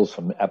 tales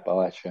from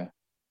Appalachia,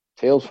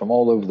 tales from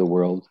all over the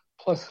world,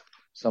 plus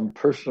some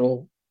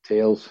personal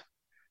tales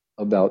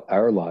about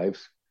our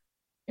lives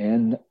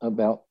and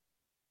about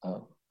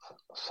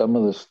some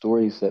of the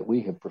stories that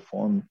we have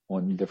performed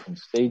on different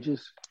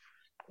stages,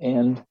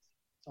 and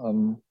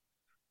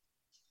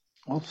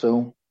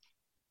also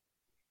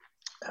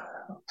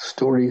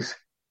stories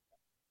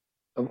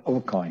of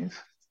all kinds.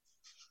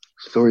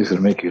 Stories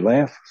that make you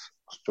laugh,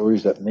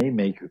 stories that may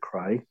make you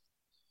cry,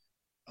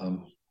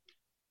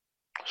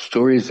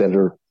 stories that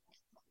are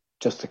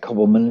just a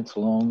couple minutes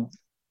long,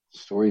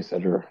 stories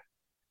that are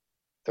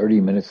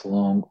 30 minutes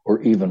long or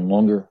even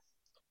longer,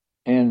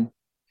 and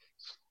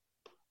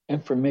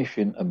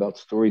information about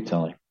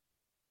storytelling.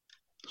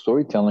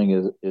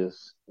 Storytelling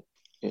is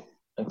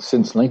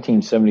since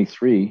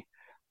 1973,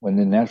 when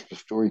the National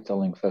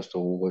Storytelling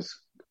Festival was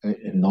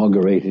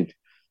inaugurated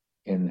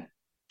in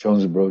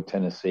Jonesboro,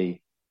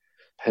 Tennessee,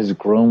 has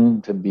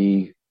grown to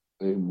be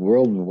a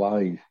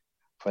worldwide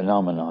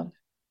phenomenon.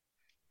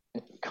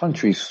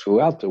 Countries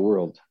throughout the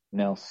world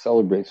now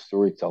celebrate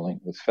storytelling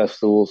with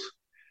festivals,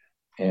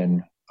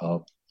 and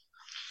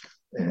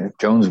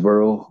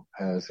Jonesboro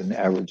has an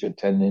average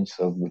attendance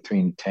of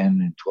between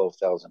 10 and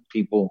 12,000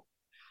 people.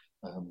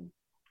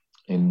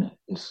 In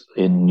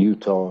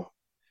Utah,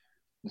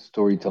 the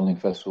Storytelling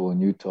Festival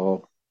in Utah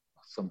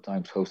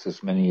sometimes hosts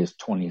as many as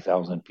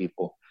 20,000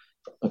 people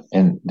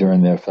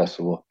during their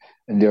festival.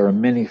 And there are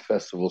many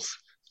festivals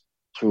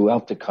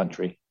throughout the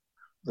country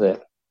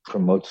that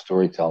promote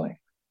storytelling.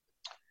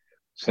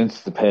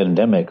 Since the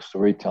pandemic,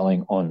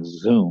 storytelling on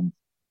Zoom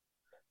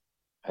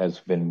has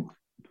been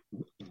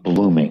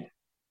blooming.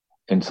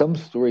 And some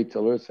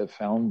storytellers have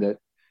found that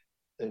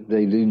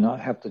they do not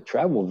have to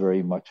travel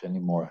very much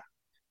anymore.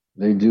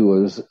 They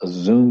do a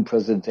Zoom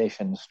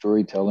presentation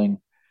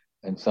storytelling,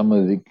 and some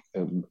of the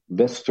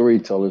best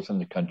storytellers in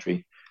the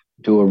country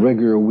do a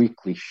regular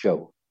weekly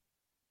show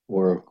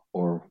or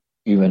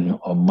even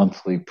a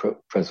monthly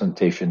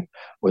presentation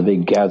where they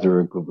gather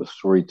a group of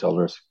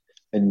storytellers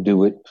and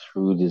do it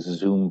through this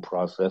Zoom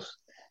process,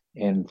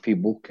 and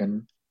people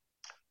can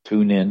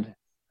tune in.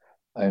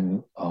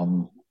 And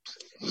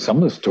some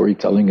of the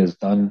storytelling is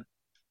done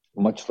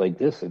much like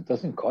this. It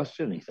doesn't cost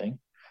you anything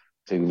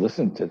to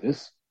listen to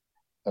this.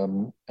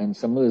 And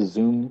some of the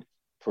Zoom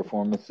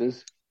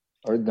performances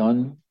are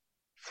done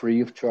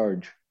free of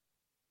charge.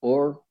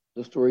 Or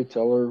the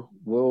storyteller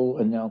will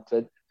announce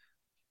that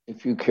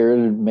if you care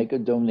to make a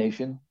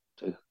donation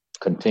to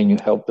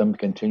help them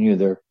continue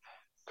their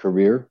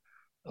career,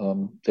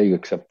 they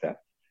accept that.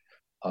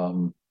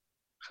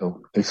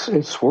 So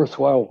it's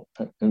worthwhile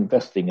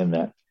investing in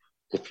that.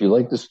 If you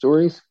like the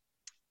stories,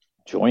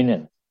 join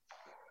in.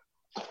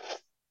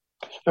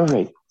 All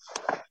right.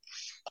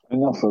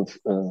 Enough of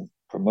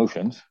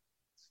promotions.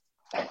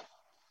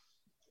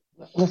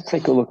 Let's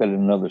take a look at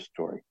another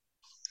story.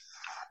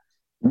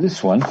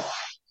 This one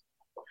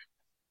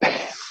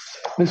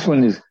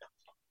is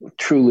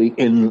truly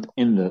in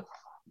the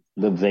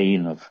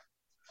vein of,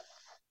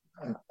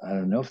 I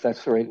don't know if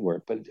that's the right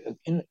word, but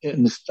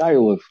in the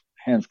style of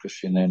Hans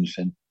Christian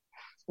Andersen,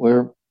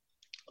 where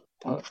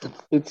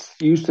it's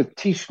used to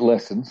teach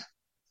lessons,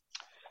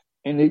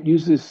 and it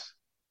uses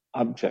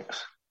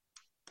objects.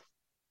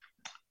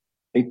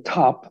 A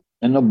top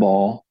and a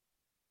ball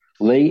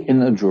lay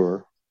in a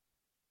drawer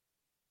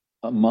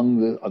among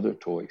the other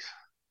toys.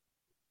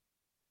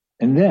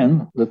 And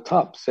then the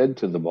top said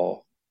to the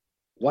ball,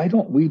 "Why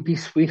don't we be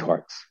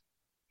sweethearts,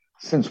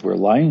 since we're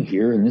lying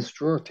here in this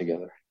drawer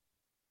together?"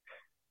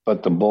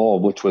 But the ball,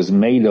 which was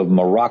made of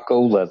Morocco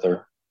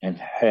leather and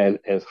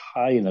had as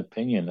high an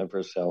opinion of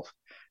herself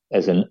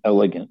as an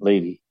elegant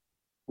lady,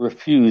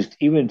 refused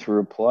even to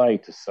reply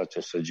to such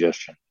a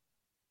suggestion.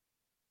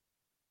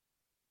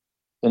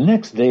 The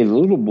next day, the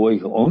little boy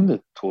who owned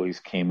the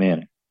toys came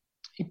in.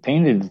 He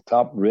painted the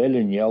top red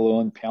and yellow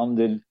and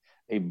pounded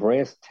a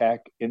brass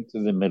tack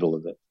into the middle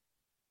of it.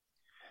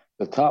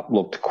 The top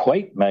looked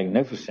quite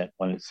magnificent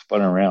when it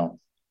spun around.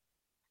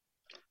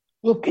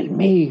 Look at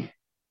me,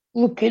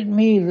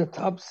 the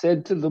top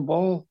said to the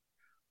ball.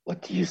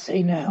 "What do you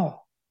say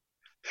now?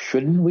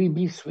 Shouldn't we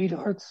be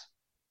sweethearts?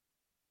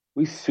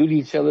 We suit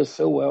each other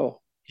so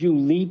well. You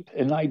leap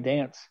and I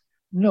dance.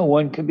 No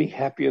one can be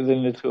happier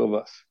than the two of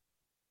us."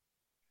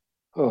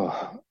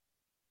 "Oh,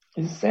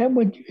 is that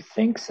what you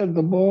think?" said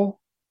the ball.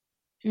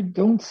 "You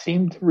don't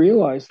seem to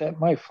realize that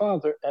my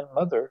father and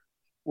mother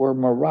wore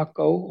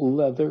Morocco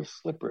leather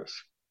slippers,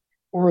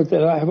 or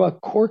that I have a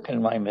cork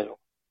in my middle."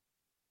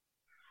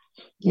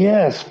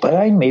 "Yes, but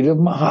I'm made of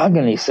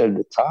mahogany," said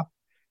the top,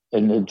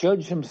 "and the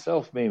judge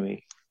himself made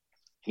me.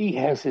 He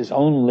has his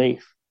own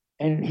lathe,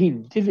 and he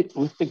did it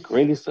with the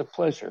greatest of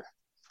pleasure."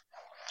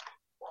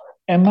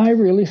 "Am I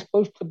really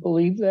supposed to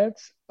believe that?"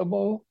 said the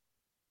ball.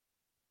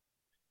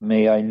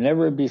 "May I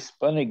never be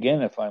spun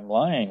again if I'm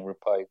lying,"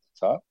 replied the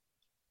top.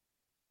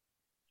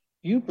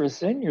 "You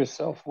present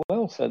yourself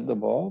well," said the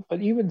ball,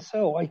 "but even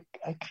so, I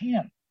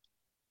can't.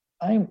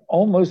 I'm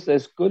almost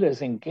as good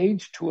as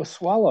engaged to a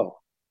swallow.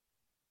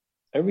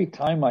 Every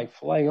time I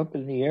fly up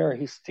in the air,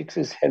 he sticks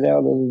his head out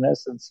of the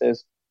nest and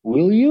says,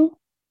 'Will you?'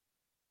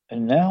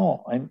 And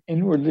now I've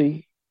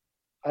inwardly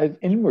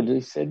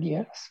said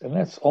yes, and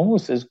that's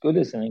almost as good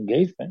as an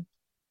engagement.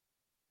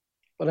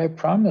 But I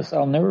promise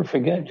I'll never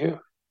forget you."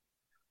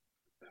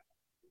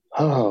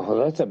 "Oh,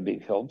 well, that's a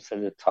big help,"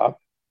 said the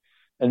top.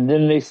 And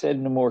then they said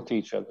no more to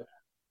each other.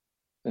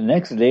 The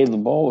next day, the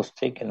ball was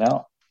taken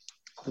out.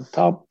 The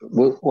top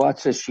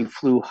watched as she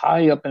flew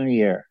high up in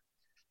the air,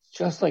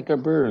 just like a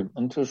bird,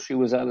 until she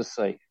was out of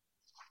sight.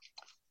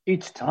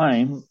 Each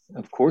time,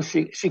 of course,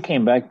 she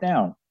came back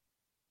down,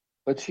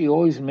 but she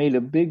always made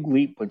a big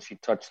leap when she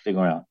touched the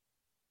ground.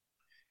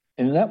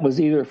 And that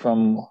was either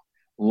from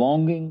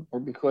longing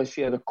or because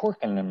she had a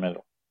cork in the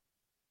middle.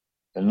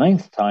 The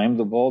ninth time,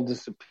 the ball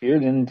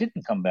disappeared and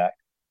didn't come back.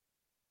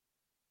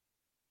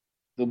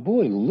 The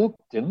boy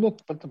looked and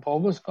looked, but the ball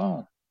was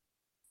gone.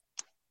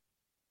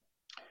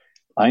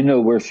 "I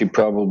know where she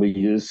probably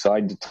is,"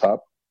 sighed the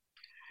top.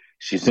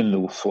 "She's in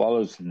the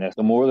swallow's nest."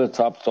 The more the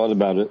top thought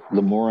about it,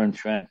 the more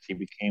entranced he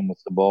became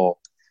with the ball,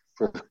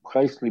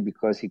 precisely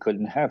because he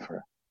couldn't have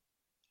her.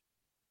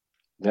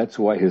 That's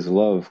why his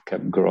love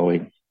kept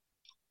growing.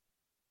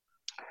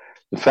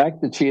 The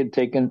fact that she had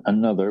taken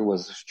another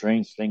was a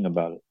strange thing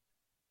about it.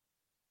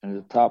 And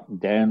the top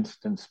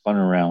danced and spun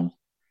around,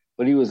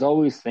 but he was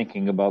always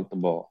thinking about the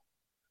ball,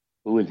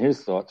 who in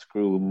his thoughts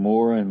grew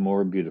more and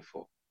more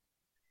beautiful.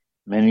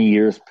 Many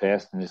years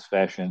passed in this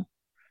fashion,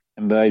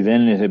 and by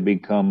then it had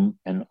become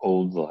an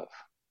old love.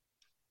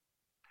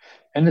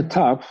 And the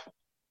top,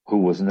 who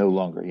was no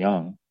longer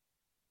young,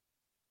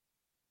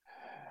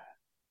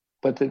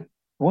 but that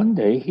one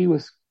day he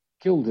was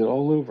gilded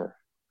all over.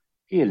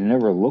 He had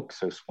never looked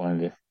so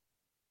splendid.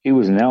 He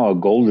was now a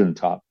golden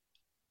top,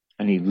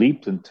 and he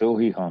leaped until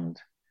he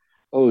hummed.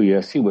 Oh,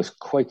 yes, he was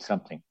quite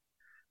something.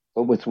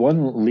 But with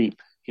one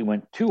leap, he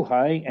went too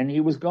high, and he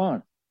was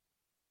gone.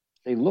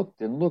 They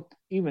looked and looked,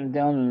 even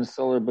down in the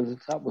cellar, but the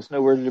top was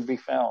nowhere to be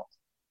found.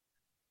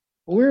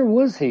 Where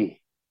was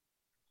he?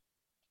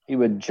 he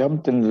would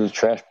jump into the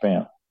trash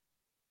bin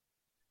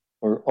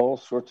where all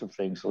sorts of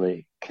things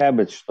lay,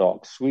 cabbage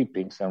stalks,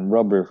 sweepings, and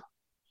rubber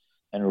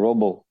and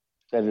rubble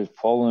that had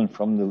fallen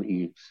from the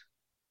leaves.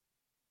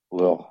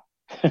 Well,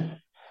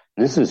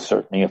 this is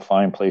certainly a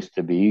fine place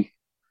to be.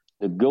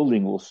 The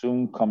building will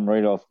soon come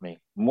right off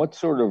me. And what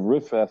sort of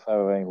riffraff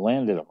have I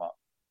landed among?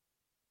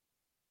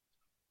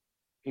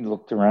 He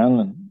looked around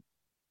and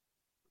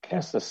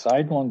cast a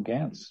sidelong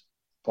glance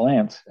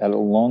at a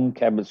long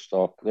cabbage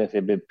stalk that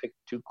had been picked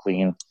too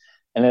clean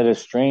and at a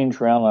strange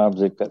round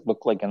object that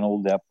looked like an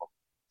old apple.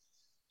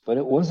 But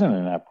it wasn't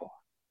an apple.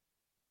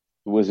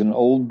 It was an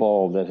old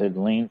ball that had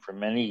lain for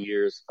many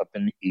years up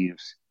in the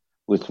eaves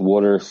with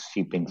water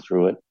seeping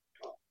through it.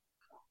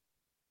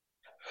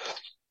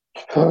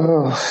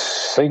 Oh,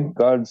 thank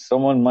God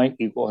someone my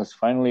equal has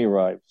finally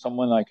arrived,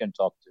 someone I can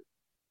talk to,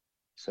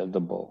 said the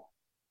bull,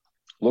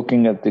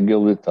 looking at the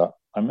gilded top.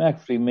 I'm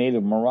actually made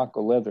of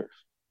Morocco leather,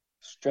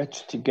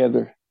 stitched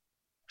together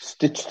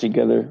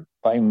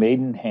by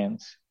maiden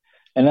hands,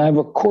 and I have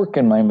a cork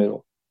in my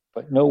middle,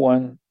 but no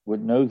one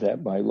would know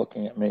that by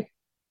looking at me.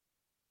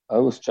 I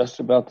was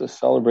just about to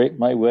celebrate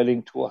my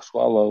wedding to a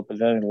swallow, but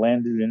then I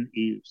landed in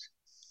eaves,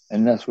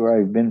 and that's where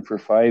I've been for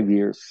 5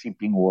 years,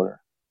 seeping water.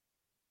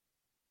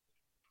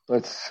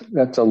 That's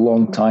a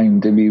long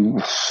time to be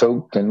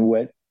soaked and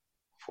wet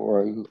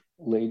for a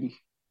lady.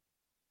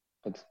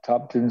 But the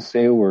top didn't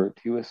say a word.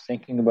 He was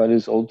thinking about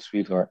his old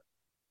sweetheart.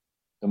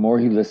 The more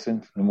he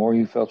listened, the more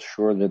he felt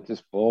sure that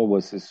this ball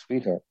was his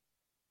sweetheart.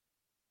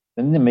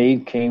 Then the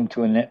maid came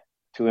to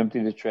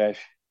empty the trash.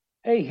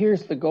 Hey,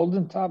 here's the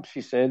golden top,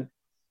 she said.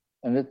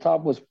 And the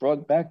top was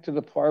brought back to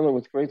the parlor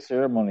with great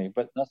ceremony,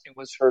 but nothing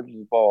was heard of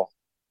the ball.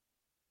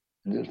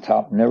 And the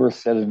top never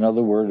said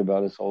another word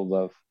about his old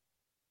love,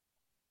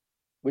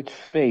 which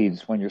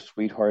fades when your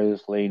sweetheart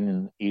is lain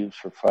in the eaves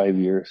for 5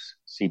 years,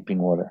 seeping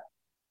water.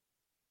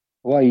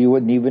 Why, you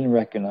wouldn't even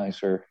recognize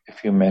her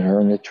if you met her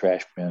in the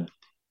trash bin.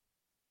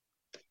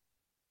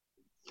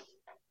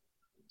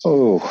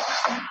 Oh,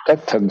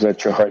 that tugs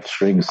at your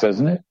heartstrings,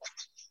 doesn't it?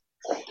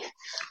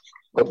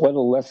 But what a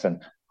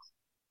lesson.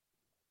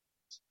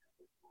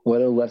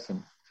 What a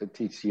lesson to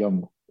teach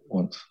young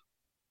ones.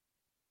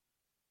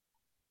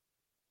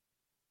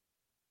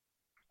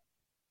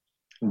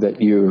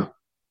 That you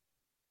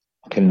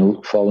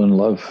can fall in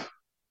love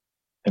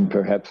and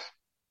perhaps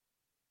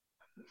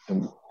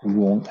you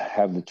won't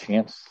have the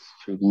chance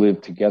to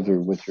live together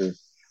with your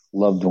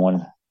loved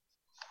one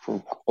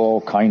for all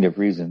kind of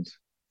reasons.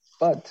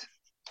 But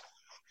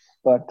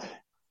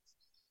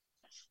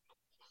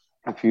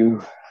if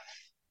you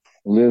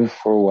live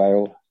for a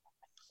while,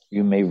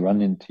 you may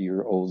run into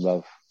your old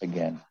love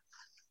again.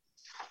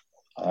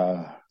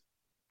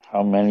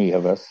 How many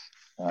of us,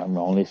 I'm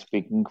only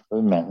speaking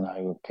for men,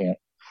 I can't,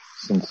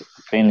 since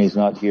Fanny's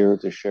not here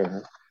to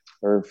share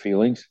her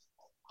feelings,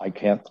 I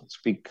can't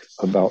speak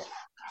about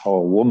how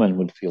a woman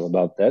would feel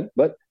about that,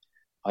 but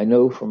I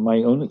know from my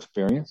own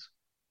experience,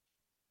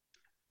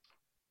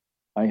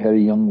 I had a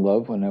young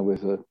love when I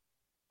was a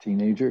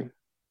teenager,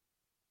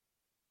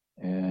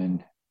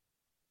 and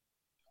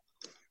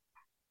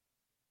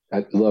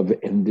that love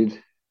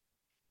ended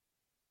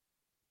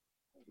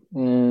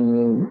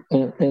in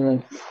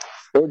an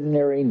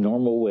ordinary,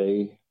 normal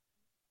way.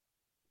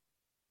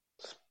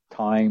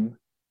 Time,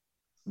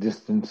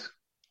 distance,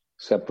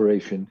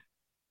 separation,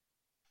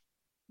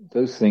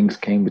 those things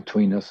came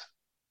between us,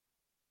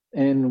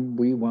 and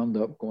we wound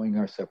up going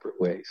our separate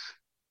ways.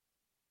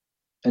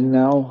 And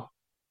now,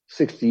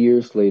 60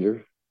 years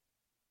later,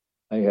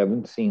 I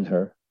haven't seen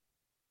her,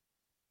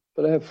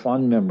 but I have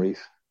fond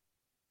memories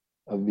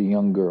of the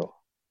young girl.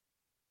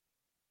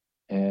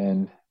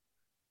 And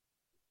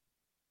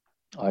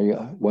I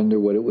wonder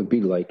what it would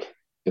be like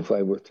if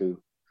I were to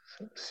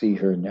see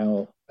her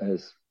now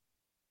as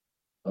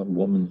a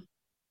woman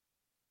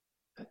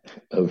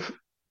of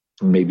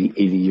maybe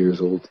 80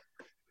 years old,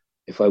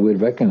 if I would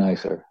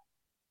recognize her.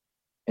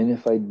 And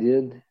if I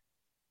did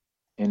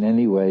in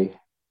any way,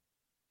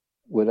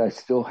 would I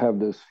still have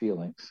those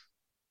feelings?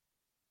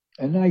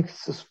 And I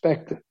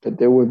suspect that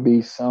there would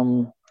be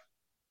some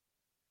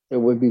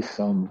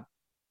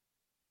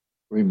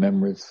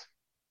remembrance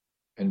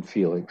and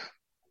feelings.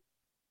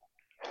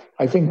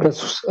 I think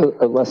that's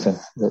a lesson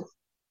that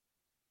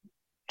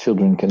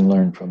children can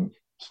learn from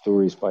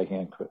stories by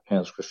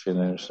Hans Christian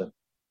Andersen.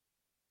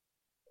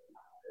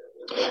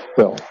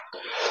 Well,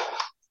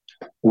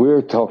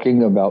 we're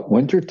talking about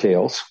winter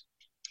tales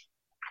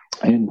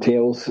and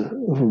tales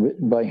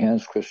written by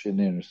Hans Christian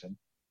Andersen.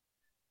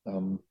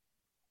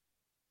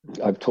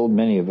 I've told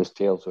many of his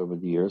tales over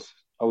the years.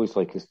 I always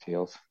like his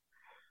tales.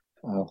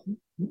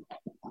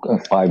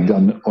 I've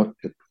done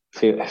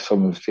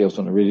some of his tales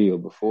on the radio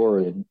before,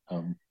 and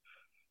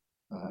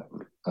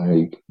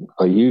I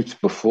used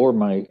before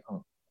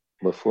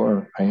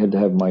I had to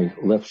have my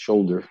left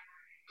shoulder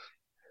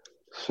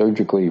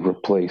surgically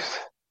replaced.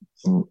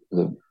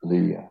 The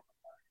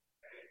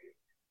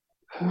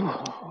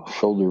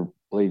shoulder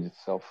blade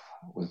itself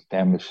was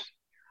damaged,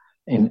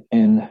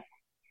 and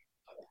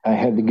I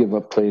had to give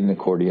up playing the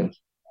accordion.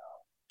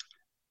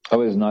 I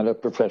was not a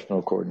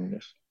professional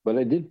accordionist, but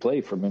I did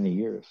play for many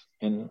years.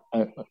 And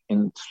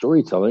in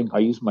storytelling, I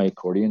used my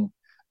accordion,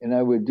 and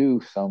I would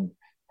do some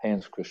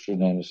Hans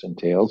Christian Andersen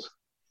tales.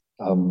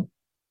 Um,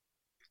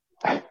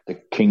 the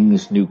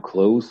King's New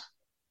Clothes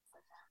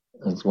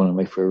is one of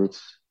my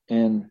favorites,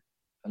 and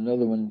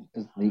another one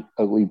is The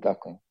Ugly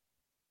Duckling.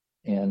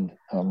 And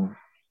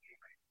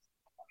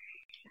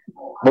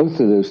both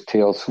of those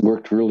tales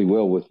worked really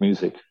well with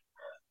music.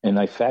 And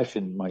I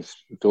fashioned my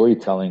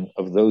storytelling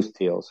of those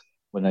tales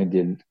when I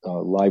did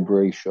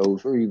library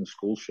shows or even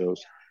school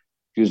shows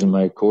using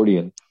my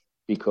accordion,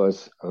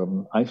 because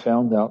I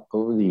found out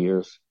over the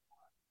years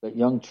that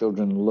young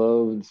children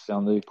love the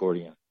sound of the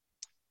accordion.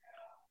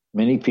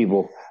 Many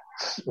people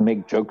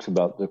make jokes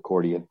about the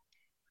accordion.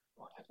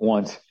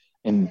 Once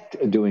in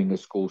doing a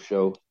school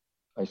show,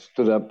 I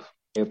stood up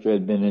after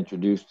I'd been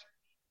introduced,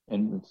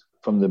 and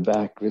from the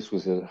back, this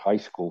was at high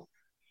school,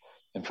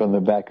 and from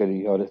the back of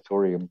the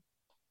auditorium,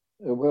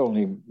 there were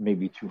only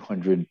maybe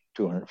 200,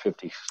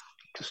 250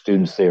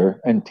 students there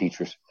and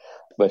teachers.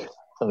 But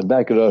from the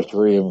back of the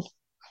auditorium,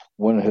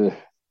 one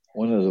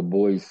of the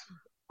boys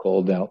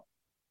called out.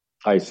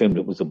 I assumed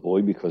it was a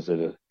boy because of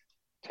the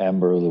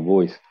timbre of the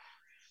voice.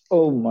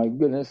 Oh my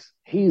goodness,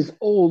 he's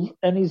old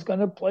and he's going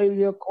to play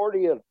the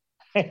accordion.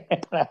 And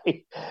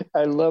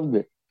I loved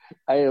it.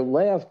 I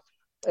laughed,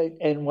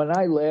 and when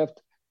I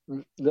laughed,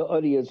 the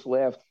audience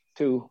laughed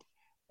too.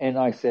 And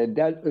I said,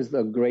 that is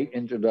a great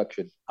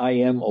introduction. I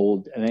am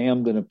old and I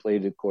am going to play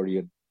the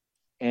accordion,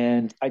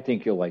 and I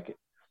think you'll like it.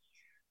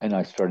 And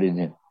I started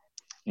in,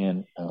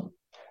 and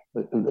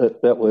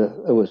it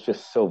was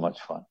just so much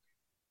fun.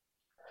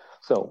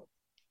 So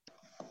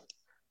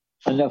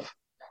enough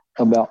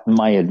about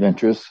my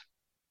adventures.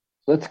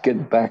 Let's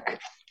get back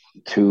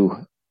to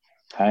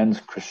Hans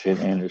Christian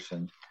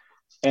Andersen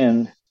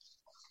and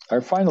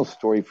our final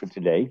story for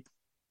today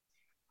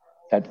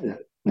at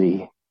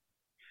the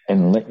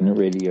Enlighten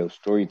Radio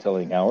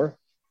Storytelling Hour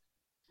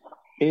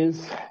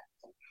is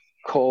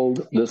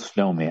called The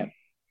Snowman.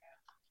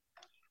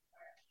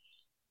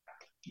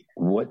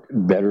 What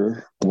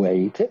better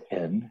way to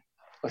end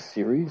a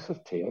series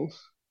of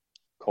tales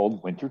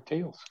called Winter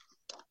Tales?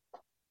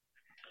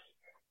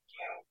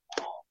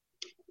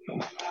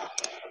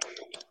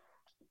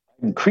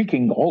 I'm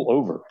creaking all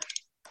over.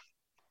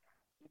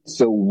 It's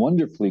so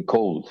wonderfully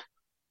cold,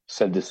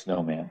 said the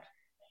snowman.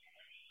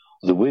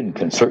 The wind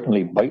can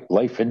certainly bite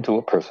life into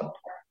a person.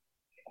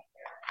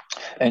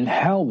 And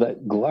how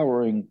that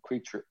glowering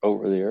creature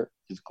over there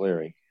is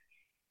glaring.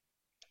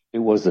 It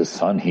was the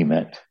sun he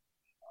meant.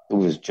 It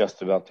was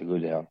just about to go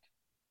down.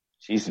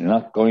 She's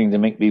not going to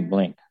make me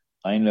blink.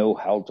 I know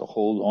how to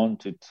hold on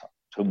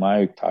to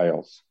my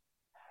tiles.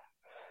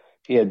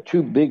 He had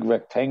two big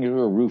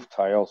rectangular roof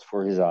tiles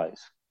for his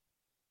eyes.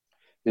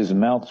 His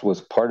mouth was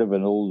part of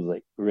an old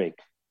rake,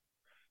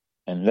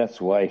 and that's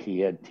why he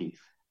had teeth.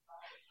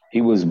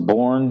 He was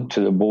born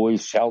to the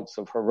boys' shouts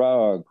of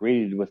hurrah,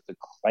 greeted with the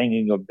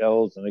clanging of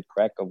bells and the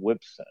crack of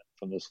whips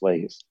from the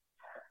sleighs.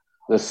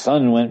 The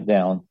sun went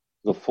down,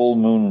 the full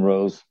moon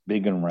rose,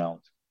 big and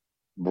round,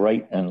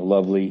 bright and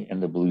lovely in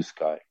the blue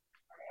sky.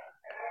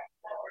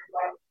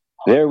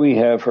 There we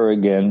have her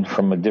again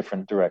from a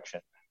different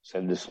direction,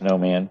 said the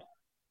snowman.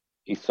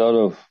 He thought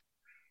of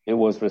it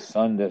was the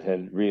sun that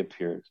had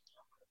reappeared.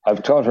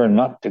 I've taught her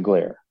not to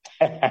glare.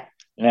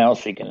 Now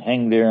she can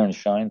hang there and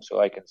shine so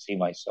I can see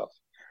myself.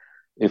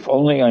 If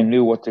only I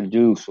knew what to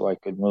do so I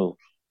could move.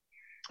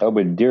 I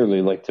would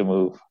dearly like to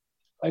move. If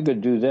I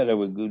could do that, I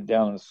would go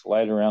down and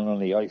slide around on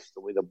the ice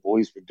the way the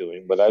boys were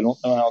doing, but I don't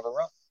know how to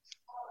run.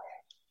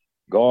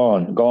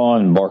 Gone,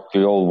 gone, barked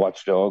the old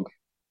watchdog.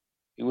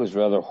 He was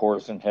rather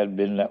hoarse and had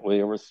been that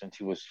way ever since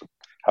he was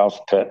house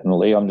pet and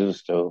lay under the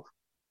stove.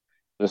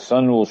 The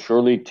sun will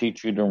surely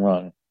teach you to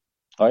run.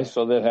 I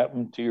saw that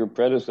happen to your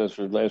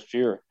predecessor last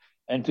year,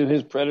 and to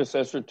his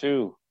predecessor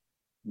too.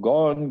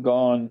 Gone,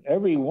 gone,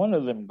 every one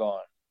of them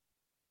gone.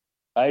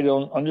 I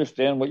don't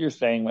understand what you're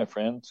saying, my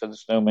friend, said the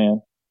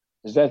snowman.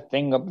 Is that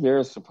thing up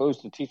there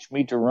supposed to teach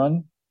me to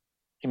run?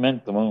 He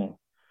meant the moon.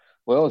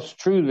 Well, it's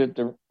true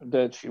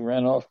that she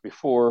ran off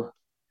before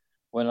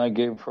when I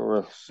gave her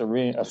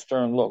a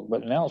stern look,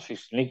 but now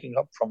she's sneaking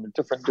up from a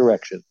different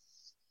direction.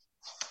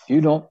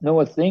 You don't know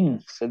a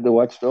thing, said the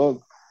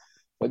watchdog,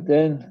 but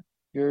then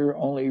you're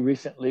only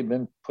recently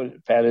been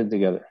patted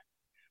together.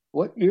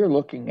 What you're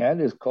looking at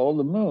is called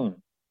the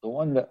moon. The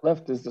one that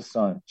left is the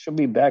sun. She'll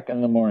be back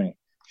in the morning.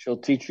 She'll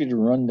teach you to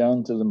run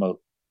down to the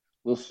moat.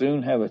 We'll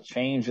soon have a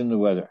change in the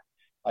weather.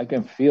 I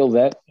can feel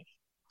that.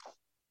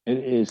 It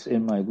is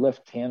in my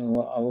left-hand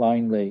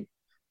line leg.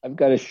 I've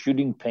got a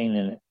shooting pain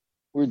in it.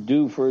 We're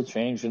due for a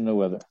change in the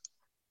weather.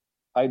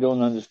 I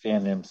don't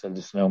understand him, said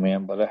the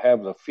snowman, but I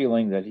have the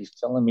feeling that he's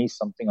telling me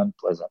something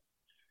unpleasant.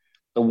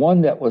 The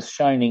one that was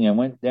shining and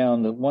went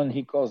down, the one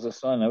he calls the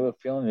sun, I have a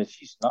feeling that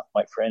she's not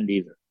my friend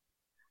either.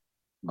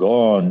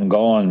 Gone,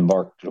 gone,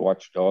 barked the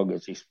watchdog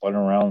as he spun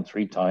around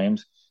 3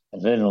 times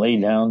and then lay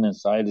down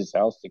inside his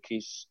house to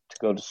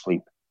go to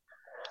sleep.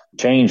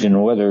 Change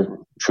in weather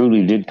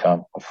truly did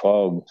come. A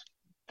fog,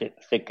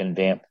 thick and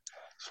damp,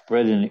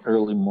 spread in the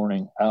early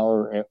morning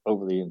hour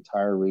over the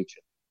entire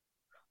region.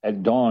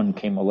 At dawn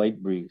came a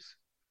light breeze.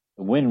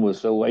 The wind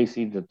was so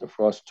icy that the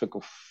frost took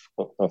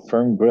a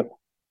firm grip.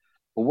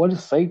 But what a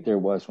sight there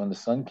was when the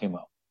sun came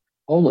up.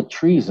 All the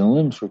trees and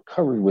limbs were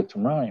covered with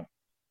rime.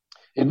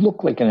 It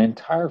looked like an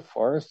entire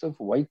forest of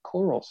white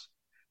corals,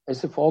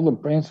 as if all the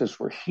branches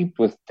were heaped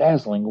with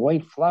dazzling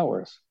white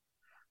flowers.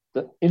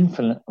 The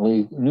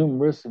infinitely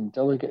numerous and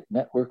delicate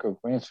network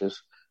of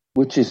branches,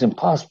 which is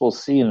impossible to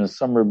see in the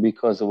summer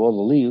because of all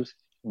the leaves,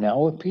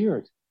 now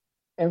appeared.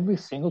 Every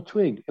single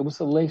twig, it was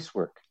a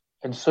lacework,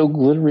 and so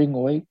glittering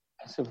white,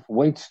 as if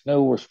white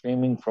snow were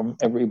streaming from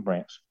every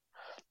branch.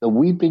 The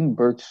weeping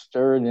birch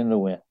stirred in the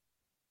wind.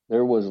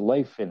 There was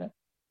life in it,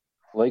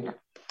 like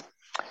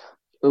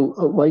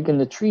in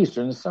the trees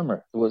during the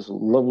summer. It was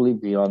lovely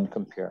beyond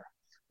compare.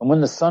 And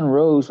when the sun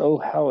rose, oh,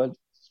 how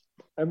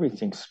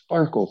everything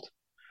sparkled.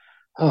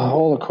 Oh,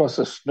 all across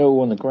the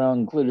snow on the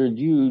ground glittered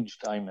huge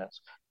diamonds,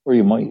 or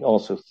you might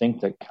also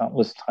think that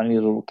countless tiny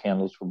little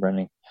candles were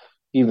burning,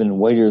 even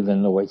whiter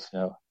than the white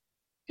snow.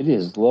 It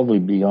is lovely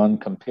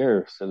beyond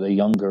compare, said a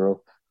young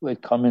girl who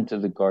had come into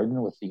the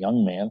garden with the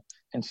young man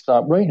and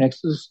stopped right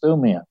next to the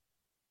snowman.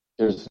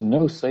 There's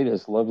no sight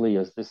as lovely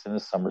as this in the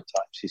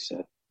summertime, she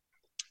said.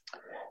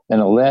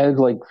 And a lad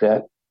like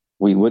that,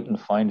 we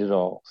wouldn't find it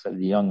all, said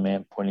the young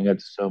man, pointing at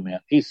the snowman.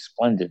 He's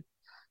splendid.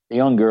 The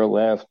young girl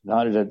laughed,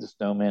 nodded at the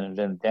snowman, and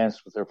then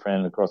danced with her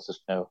friend across the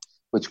snow,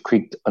 which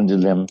creaked under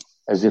them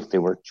as if they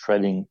were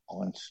treading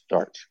on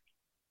starch.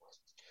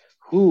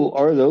 Who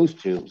are those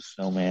two? The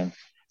snowman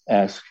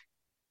asked.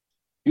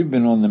 You've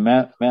been on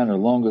the manor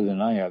longer than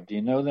I have. Do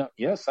you know them?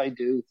 Yes, I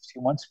do. She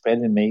once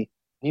fed me.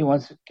 He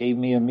once gave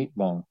me a meat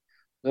bone.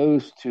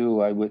 Those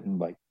two I wouldn't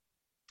bite.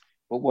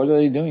 But what are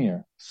they doing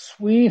here?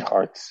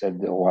 Sweethearts, said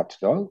the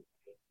watchdog.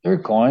 They're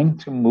going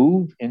to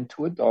move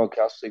into a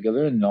doghouse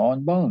together and gnaw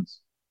on bones.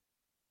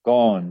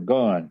 Gone,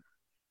 gone.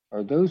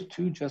 Are those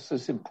two just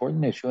as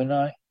important as you and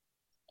I?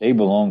 They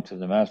belong to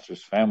the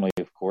master's family,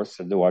 of course,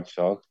 said the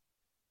watchdog.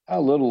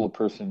 How little a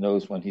person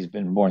knows when he's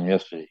been born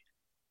yesterday.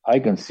 I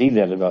can see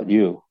that about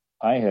you.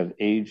 I have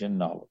age and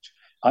knowledge.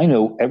 I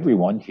know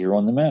everyone here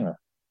on the manor,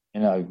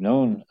 and I've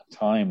known a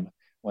time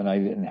when I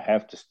didn't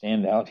have to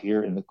stand out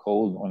here in the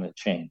cold on a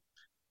chain.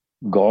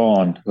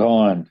 Gone,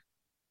 gone.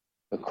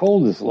 The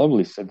cold is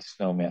lovely, said the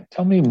snowman.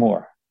 Tell me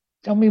more.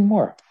 Tell me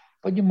more.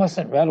 But you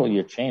mustn't rattle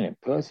your chain. It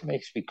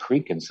makes me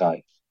creak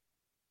inside.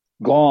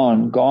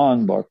 Gone,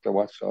 gone, barked the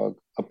watchdog.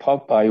 A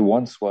pup I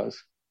once was.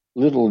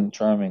 Little and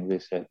charming, they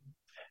said.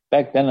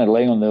 Back then I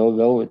lay on the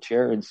velvet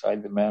chair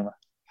inside the manor.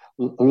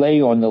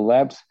 Lay on the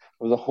laps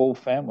of the whole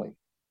family.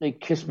 They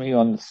kissed me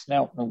on the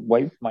snout and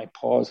wiped my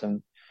paws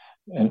and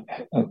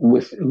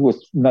with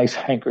nice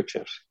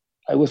handkerchiefs.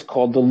 I was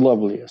called the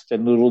loveliest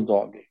and little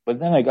doggy, but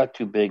then I got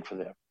too big for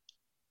them.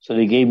 So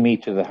they gave me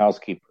to the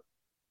housekeeper.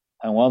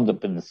 I wound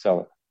up in the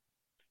cellar.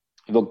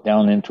 You look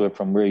down into it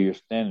from where you're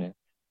standing. You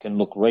can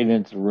look right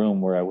into the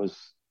room where I was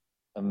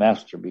a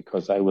master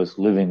because I was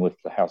living with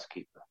the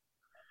housekeeper.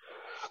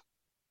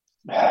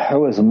 It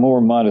was a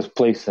more modest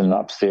place than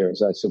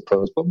upstairs, I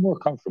suppose, but more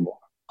comfortable.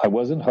 I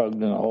wasn't hugged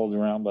and hauled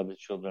around by the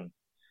children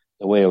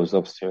the way I was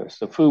upstairs.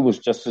 The food was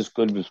just as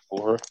good as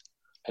before,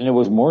 and there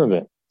was more of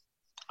it.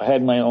 I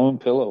had my own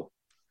pillow,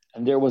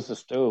 and there was the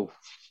stove.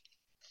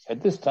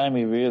 At this time,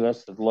 he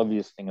realized that's the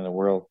loveliest thing in the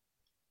world.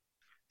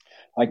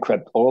 I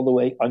crept all the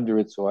way under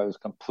it so I was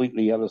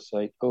completely out of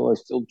sight. Oh, I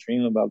still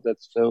dream about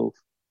that stove.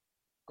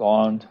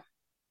 Gone.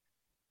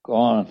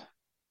 Gone.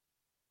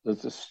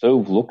 Does the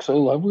stove look so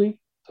lovely?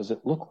 Does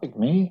it look like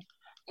me?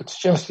 It's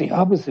just the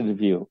opposite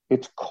of you.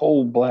 It's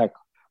coal black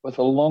with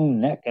a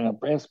long neck and a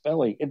brass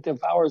belly. It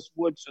devours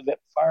wood so that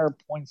fire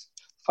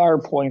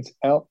points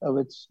out of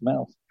its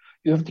mouth.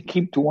 You have to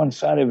keep to one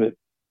side of it,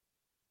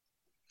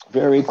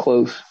 very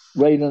close,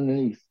 right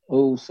underneath.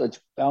 Oh, such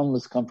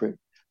boundless comfort.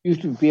 You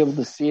should be able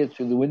to see it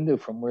through the window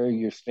from where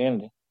you're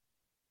standing.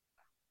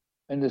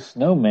 And the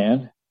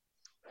snowman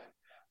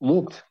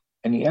looked,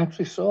 and he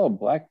actually saw a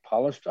black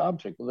polished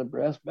object with a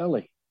brass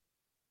belly.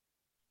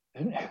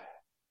 And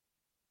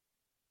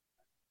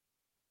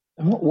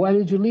why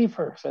did you leave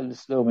her? Said the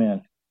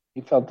snowman.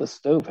 He felt the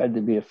stove had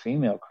to be a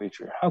female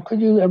creature. How could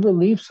you ever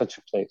leave such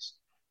a place?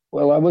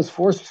 Well, I was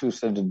forced to,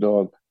 said the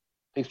dog.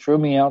 They threw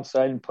me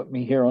outside and put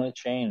me here on a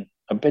chain.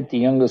 I bit the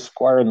youngest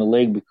squire in the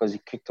leg because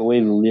he kicked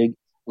away the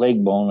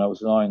leg bone I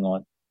was gnawing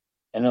on.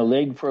 And a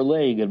leg for a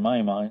leg in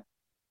my mind.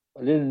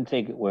 I didn't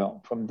take it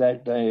well. From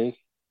that day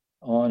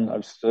on,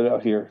 I've stood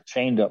out here,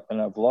 chained up, and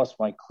I've lost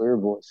my clear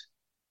voice.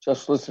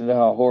 Just listen to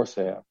how hoarse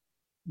I am.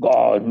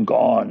 Gone,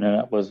 gone. And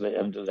that was the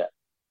end of that.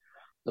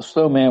 The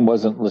snowman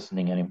wasn't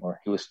listening anymore.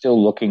 He was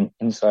still looking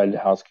inside the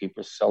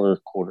housekeeper's cellar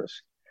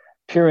quarters,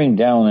 peering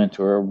down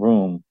into her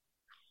room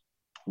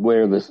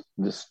where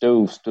the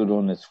stove stood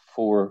on its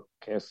 4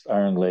 cast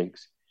iron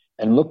legs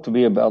and looked to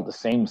be about the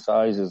same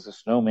size as the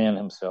snowman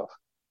himself.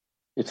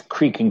 It's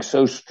creaking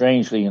so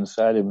strangely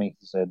inside of me,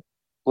 he said.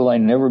 Will I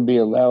never be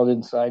allowed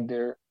inside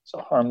there? It's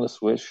a harmless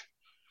wish,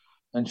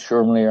 and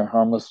surely our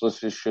harmless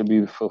wishes should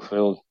be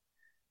fulfilled.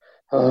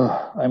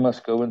 I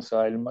must go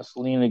inside and must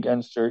lean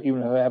against her,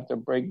 even if I have to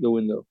break the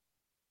window.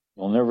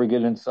 You'll never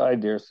get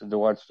inside there, said the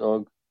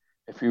watchdog.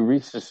 If you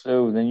reached the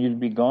stove, then you'd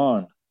be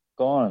gone.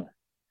 Gone.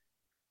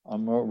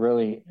 I'm not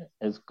really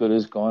as good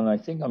as gone. I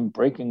think I'm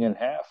breaking in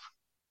half.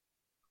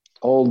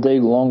 All day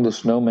long, the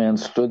snowman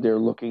stood there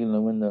looking in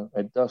the window.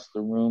 At dusk,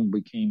 the room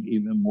became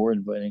even more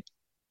inviting.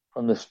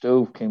 From the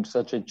stove came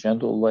such a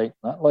gentle light,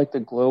 not like the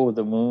glow of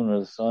the moon or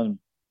the sun.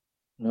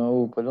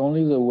 No, but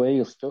only the way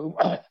a stove,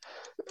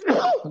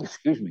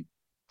 excuse me,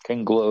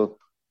 can glow.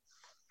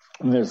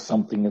 And there's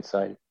something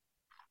inside.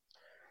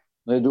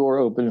 The door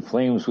opened and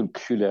flames would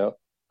shoot out,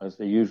 as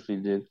they usually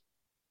did.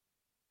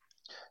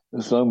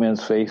 The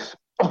snowman's face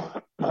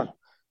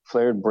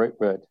flared bright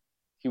red.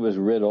 He was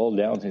red all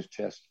down his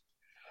chest.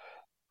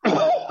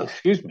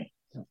 Excuse me.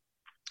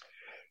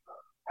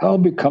 How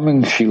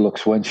becoming she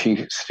looks when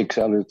she sticks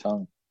out her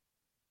tongue.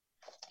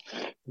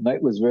 The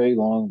night was very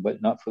long,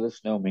 but not for the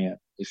snowman.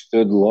 He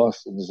stood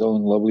lost in his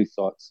own lovely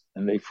thoughts,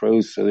 and they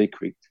froze so they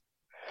creaked.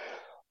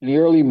 In the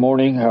early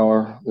morning,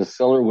 however, the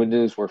cellar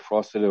windows were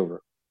frosted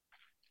over.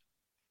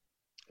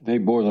 They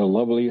bore the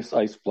loveliest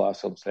ice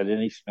blossoms that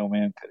any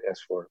snowman could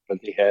ask for, but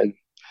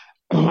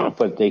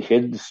they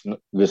hid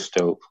the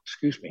stove.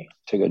 Excuse me,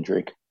 take a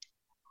drink.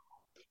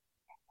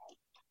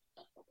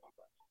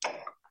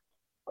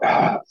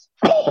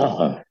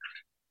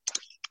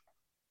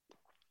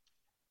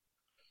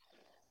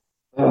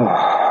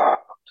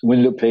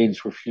 Window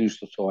panes refused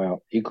to thaw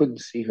out. He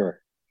couldn't see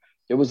her.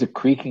 There was a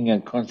creaking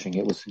and crunching.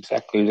 It was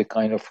exactly the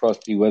kind of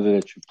frosty weather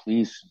that should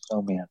please a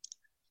snowman.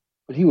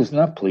 But he was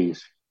not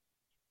pleased.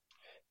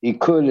 He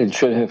could and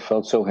should have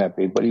felt so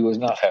happy, but he was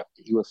not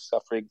happy. He was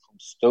suffering from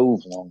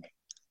stove longing.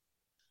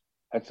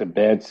 That's a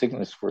bad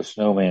sickness for a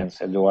snowman,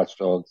 said the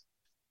watchdog.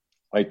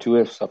 I too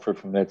have suffered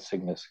from that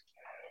sickness,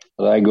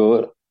 but I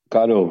got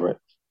over it.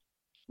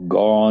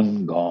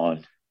 Gone,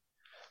 gone.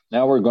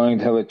 Now we're going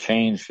to have a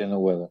change in the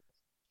weather.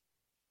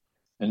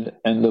 And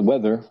the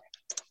weather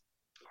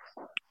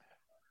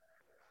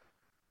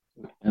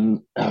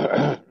and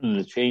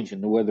the change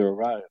in the weather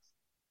arrived.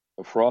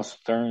 The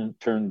frost turned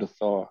to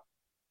thaw.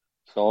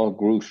 Thaw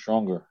grew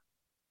stronger.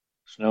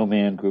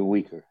 Snowman grew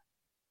weaker.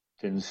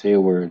 Didn't say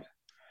a word.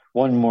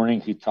 One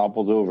morning he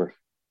toppled over.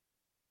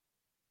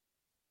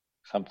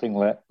 Something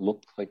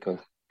looked like a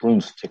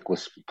broomstick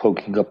was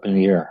poking up in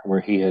the air where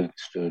he had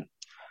stood.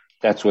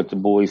 That's what the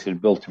boys had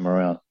built him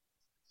around.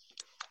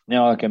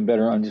 Now I can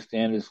better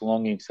understand his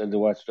longing, said the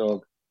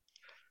watchdog.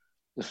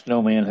 The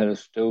snowman had a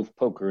stove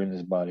poker in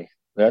his body.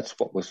 That's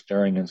what was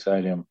stirring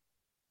inside him.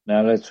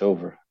 Now that's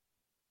over.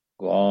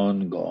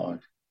 Gone,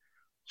 gone.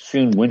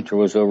 Soon winter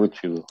was over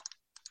too.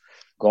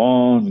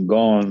 Gone,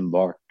 gone,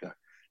 barked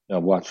the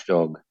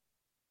watchdog.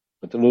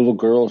 But the little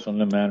girls on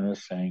the manor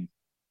sang.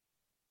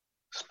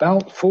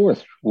 Spout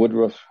forth,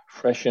 woodruff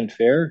fresh and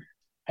fair.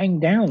 Hang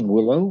down,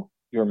 willow,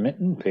 your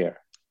mitten pair.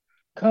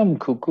 Come,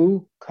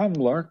 cuckoo, come,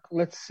 lark,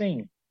 let's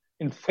sing.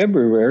 In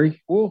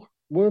February, we'll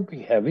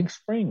be having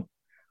spring.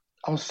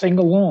 I'll sing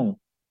along.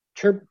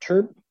 Chirp,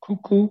 chirp,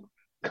 cuckoo,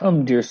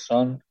 come, dear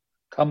son,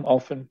 come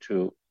often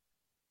too.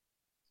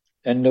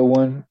 And no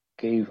one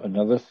gave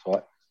another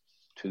thought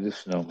to the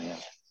snowman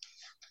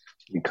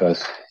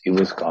because he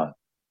was gone.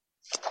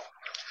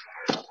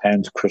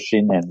 Hans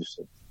Christian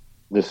Andersen,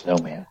 The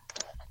Snowman.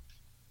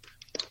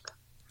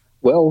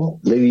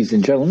 Well, ladies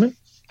and gentlemen,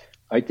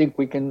 I think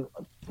we can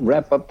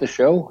wrap up the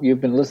show.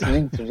 You've been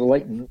listening to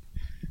the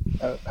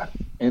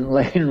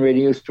Enlighten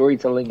Radio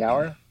Storytelling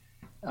Hour.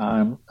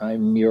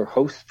 I'm your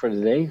host for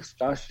today,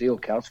 Stas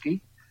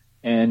Zielkowski.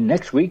 And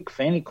next week,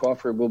 Fanny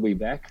Crawford will be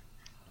back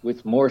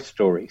with more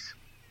stories.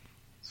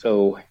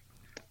 So,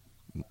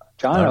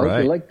 John, I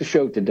hope you liked the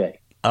show today.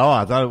 Oh,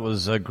 I thought it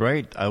was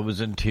great. I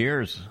was in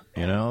tears,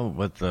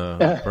 with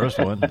the first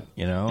one,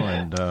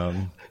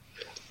 and,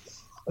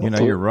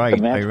 you're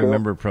right. I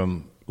remember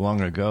from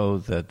long ago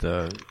that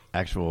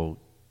actual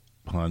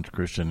Hans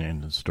Christian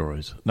Andersen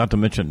stories, not to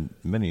mention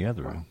many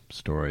other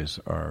stories,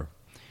 are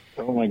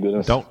oh my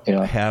goodness, don't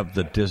have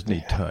the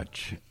Disney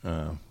touch.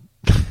 I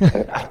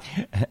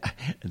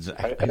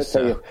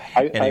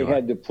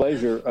had the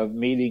pleasure of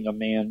meeting a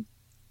man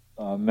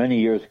many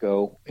years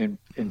ago in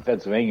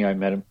Pennsylvania. I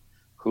met him,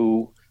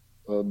 who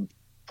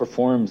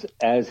performs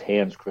as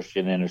Hans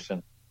Christian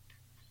Andersen.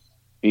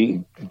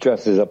 He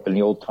dresses up in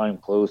the old time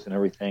clothes and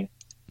everything,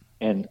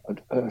 and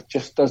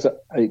just does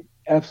an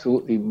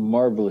absolutely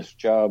marvelous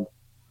job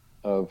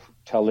of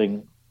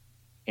telling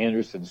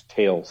Andersen's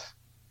tales.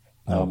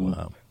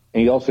 Wow.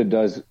 And he also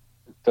does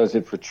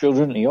it for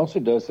children. And he also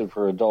does it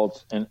for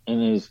adults. And in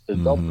his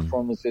adult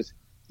performances,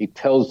 he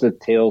tells the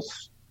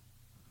tales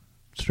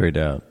straight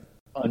out,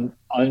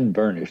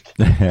 unburnished,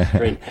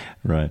 straight,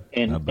 right?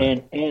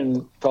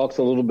 And talks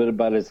a little bit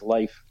about his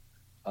life,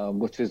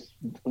 which is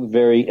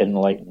very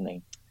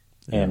enlightening.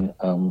 Yeah. And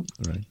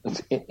right.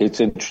 It's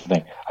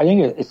interesting. I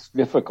think it's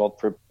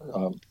difficult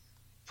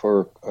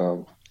for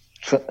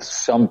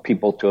some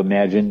people to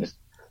imagine.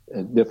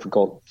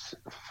 Difficult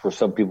for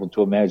some people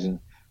to imagine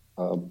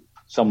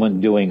someone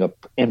doing a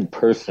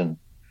in-person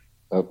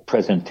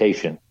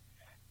presentation.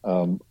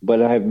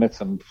 But I have met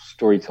some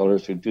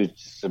storytellers who do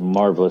some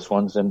marvelous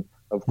ones. And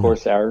of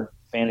course, our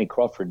Fanny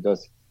Crawford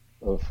does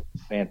a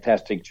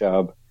fantastic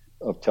job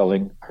of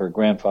telling her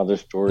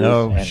grandfather's stories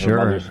and her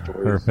mother's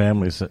stories. Her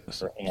family's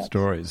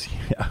stories.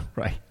 Yeah,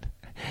 right.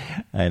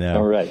 I know.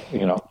 All right.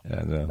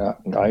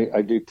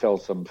 I do tell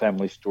some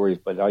family stories,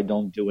 but I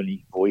don't do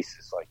any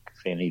voices like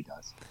Fanny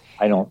does.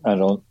 I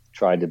don't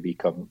try to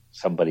become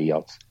somebody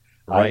else.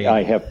 Right.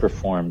 I have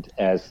performed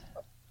as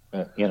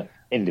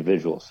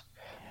individuals,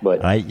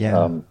 but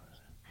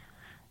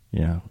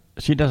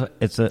she does.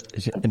 It's an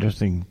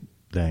interesting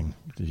thing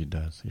that she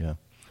does. Yeah.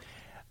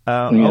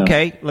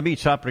 Okay, let me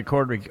stop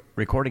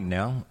recording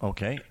now.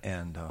 Okay,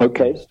 and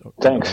okay, thanks.